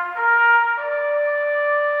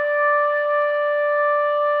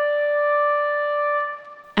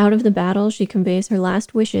 Out of the battle, she conveys her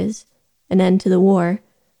last wishes, an end to the war,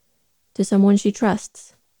 to someone she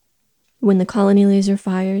trusts. When the colony laser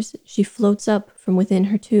fires, she floats up from within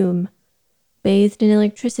her tomb, bathed in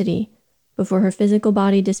electricity, before her physical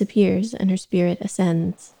body disappears and her spirit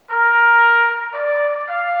ascends.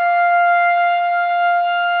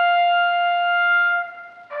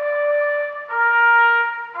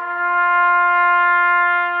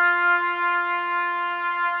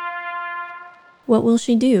 What will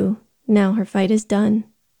she do now her fight is done?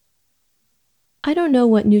 I don't know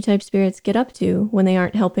what new type spirits get up to when they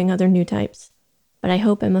aren't helping other new types, but I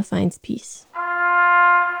hope Emma finds peace.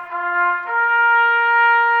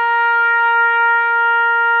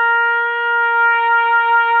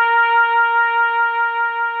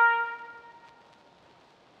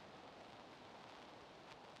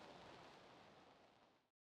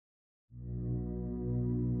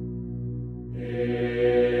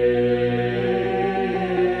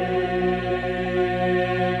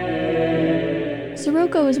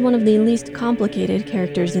 Kuroko is one of the least complicated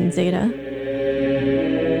characters in Zeta.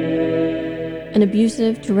 An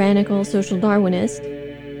abusive, tyrannical social Darwinist,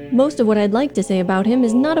 most of what I'd like to say about him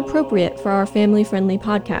is not appropriate for our family-friendly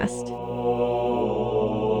podcast.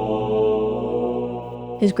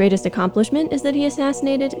 His greatest accomplishment is that he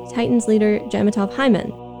assassinated Titans leader Jamatov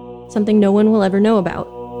Hymen, something no one will ever know about.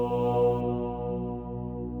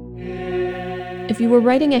 If you were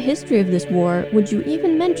writing a history of this war, would you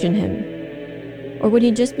even mention him? Or would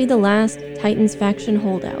he just be the last Titans faction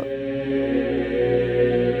holdout?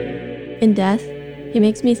 In Death, he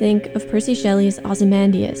makes me think of Percy Shelley's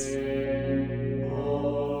Ozymandias.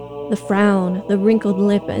 The frown, the wrinkled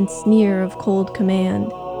lip and sneer of cold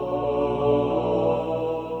command.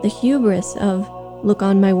 The hubris of, "Look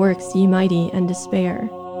on my works, ye mighty, and despair."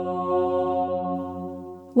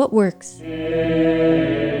 What works?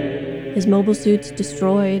 His mobile suits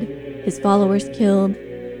destroyed, his followers killed,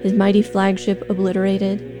 his mighty flagship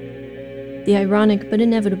obliterated. The ironic but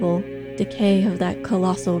inevitable decay of that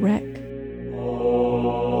colossal wreck.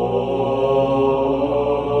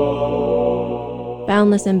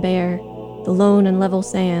 Boundless and bare, the lone and level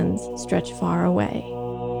sands stretch far away.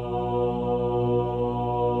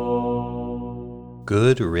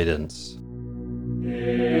 Good riddance.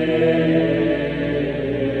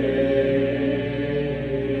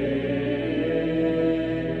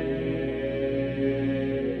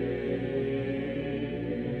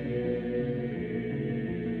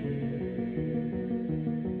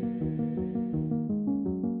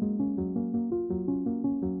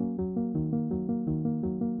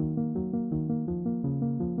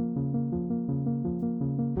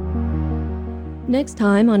 Next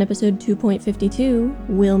time on episode 2.52,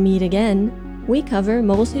 We'll Meet Again, we cover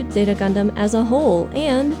Mobile Suit Zeta Gundam as a whole,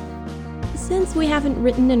 and since we haven't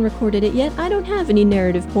written and recorded it yet, I don't have any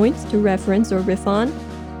narrative points to reference or riff on.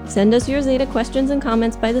 Send us your Zeta questions and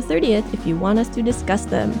comments by the 30th if you want us to discuss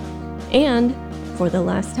them. And, for the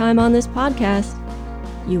last time on this podcast,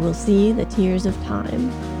 you will see the Tears of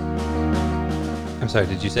Time. I'm sorry,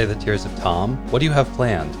 did you say the Tears of Tom? What do you have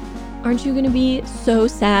planned? Aren't you going to be so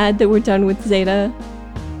sad that we're done with Zeta?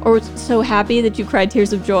 Or so happy that you cried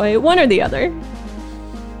tears of joy? One or the other.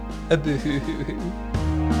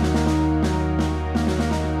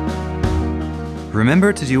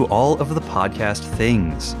 Remember to do all of the podcast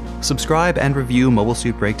things. Subscribe and review Mobile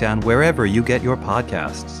Suit Breakdown wherever you get your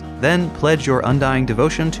podcasts. Then pledge your undying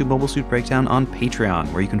devotion to Mobile Suit Breakdown on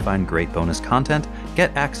Patreon, where you can find great bonus content,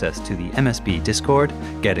 get access to the MSB Discord,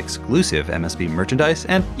 get exclusive MSB merchandise,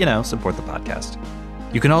 and, support the podcast.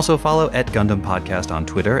 You can also follow @Gundam Podcast on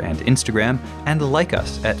Twitter and Instagram, and like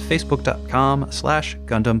us at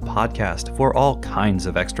facebook.com/Gundam Podcast for all kinds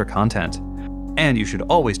of extra content. And you should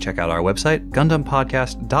always check out our website,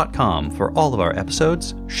 GundamPodcast.com, for all of our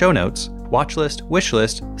episodes, show notes, watch list, wish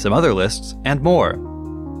list, some other lists, and more.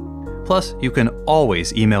 Plus, you can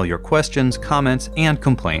always email your questions, comments, and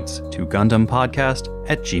complaints to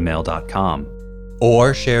GundamPodcast@gmail.com.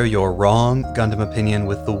 Or share your wrong Gundam opinion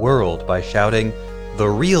with the world by shouting, "The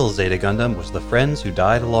real Zeta Gundam was the friends who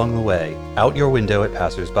died along the way," out your window at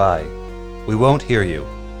passersby. We won't hear you,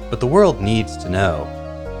 but the world needs to know.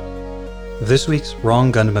 This week's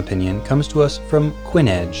wrong Gundam opinion comes to us from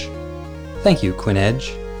Quinedge. Thank you,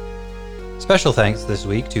 Quinedge. Special thanks this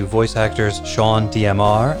week to voice actors Sean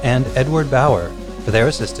DMR and Edward Bauer for their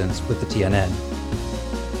assistance with the TNN.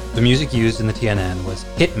 The music used in the TNN was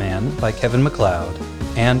Hitman by Kevin MacLeod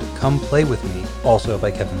and Come Play With Me, also by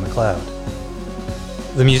Kevin MacLeod.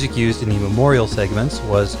 The music used in the memorial segments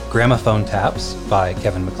was Gramophone Taps by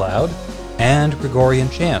Kevin MacLeod and Gregorian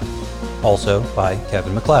Chant, also by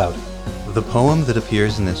Kevin MacLeod. The poem that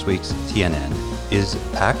appears in this week's TNN is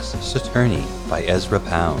Pax Saturni by Ezra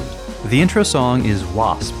Pound. The intro song is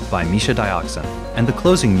Wasp by Misha Dioxin, and the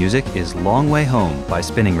closing music is Long Way Home by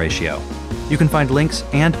Spinning Ratio. You can find links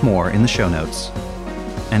and more in the show notes.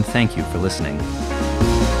 And thank you for listening.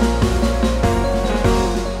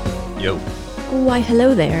 Yo. Why,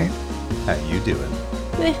 hello there. How you doing?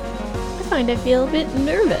 I find I feel a bit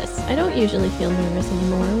nervous. I don't usually feel nervous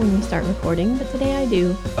anymore when we start recording, but today I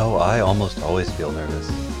do. Oh, I almost always feel nervous.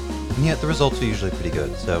 And yet the results are usually pretty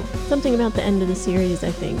good, so... Something about the end of the series,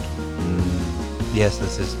 I think. Yes,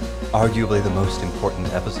 this is arguably the most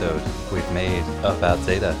important episode we've made about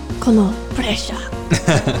Zeta. Kono pressure.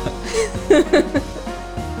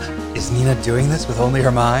 Is Nina doing this with only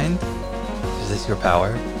her mind? Is this your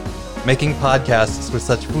power? Making podcasts with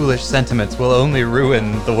such foolish sentiments will only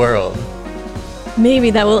ruin the world.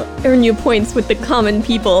 Maybe that will earn you points with the common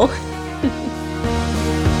people.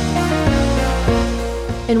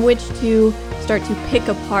 In which to start to pick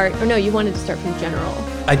apart, or no, you wanted to start from general.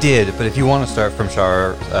 I did, but if you want to start from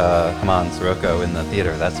Haman, Sirocco in the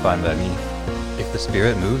theater, that's fine by me. If the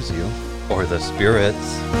spirit moves you, or the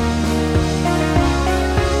spirits.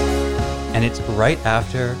 And it's right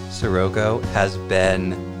after Sirocco has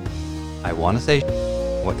been, I want to say,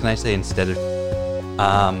 what can I say instead of,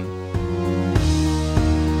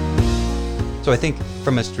 so I think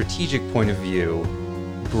from a strategic point of view,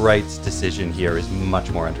 Bright's decision here is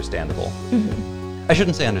much more understandable. Mm-hmm. I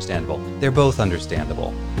shouldn't say understandable. They're both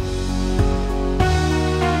understandable.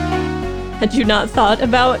 Had you not thought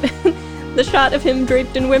about the shot of him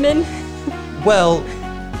draped in women? Well,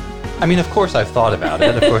 I mean, of course I've thought about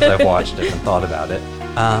it. Of course I've watched it and thought about it.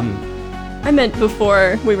 I meant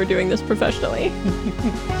before we were doing this professionally.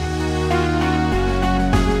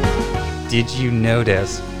 Did you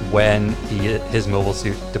notice when his mobile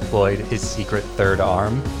suit deployed his secret third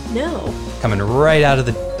arm? No. Coming right out of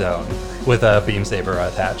the zone with a beam saber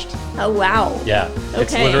attached. Oh, wow. Yeah,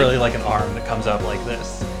 it's Okay. literally like an arm that comes up like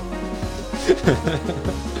this.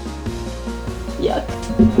 Yuck.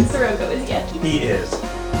 Sirocco is yucky. He is.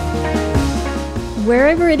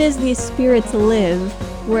 Wherever it is these spirits live,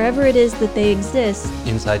 wherever it is that they exist,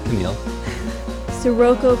 Inside Camille.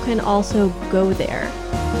 Sirocco can also go there.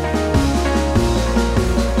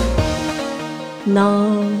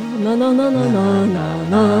 Na na na na na na na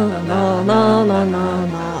na na na na na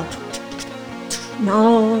na.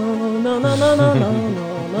 No, no, no, no, no, no,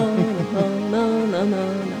 no, no, no, no, no.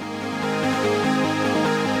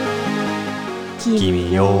 Kimi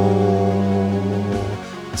yo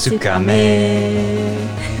tsukame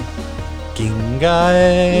ginga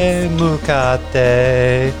e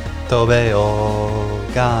mukatte tobe yo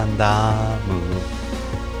Gandamu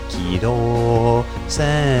Kido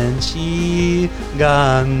Senshi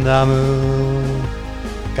Gandamu.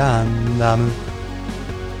 I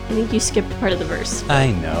think you skipped part of the verse.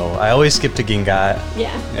 I know. I always skip to Ginga,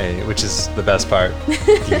 Yeah. which is the best part.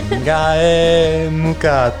 Ginga e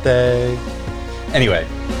mukatte. Anyway.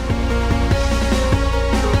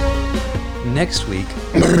 Next week.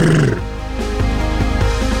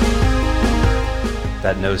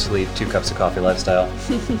 That no sleep, 2 cups of coffee lifestyle.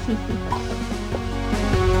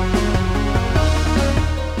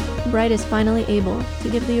 Bright is finally able to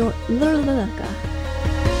give the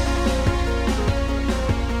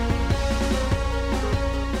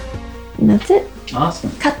And that's it.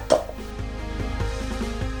 Awesome. Cut.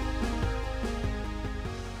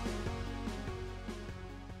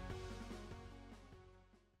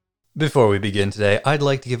 Before we begin today, I'd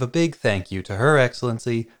like to give a big thank you to Her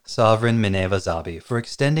Excellency, Sovereign Mineva Zabi, for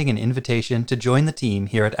extending an invitation to join the team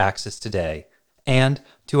here at Axis today, and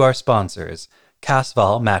to our sponsors,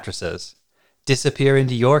 Casval Mattresses. Disappear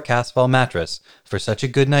into your Casval mattress for such a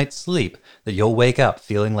good night's sleep that you'll wake up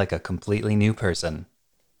feeling like a completely new person.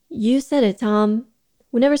 You said it, Tom.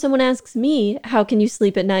 Whenever someone asks me, how can you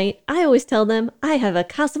sleep at night, I always tell them I have a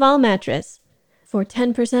Casval mattress. For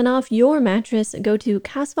 10% off your mattress, go to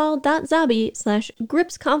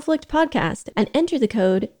casval.zabi/gripsconflictpodcast and enter the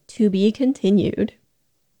code to be continued.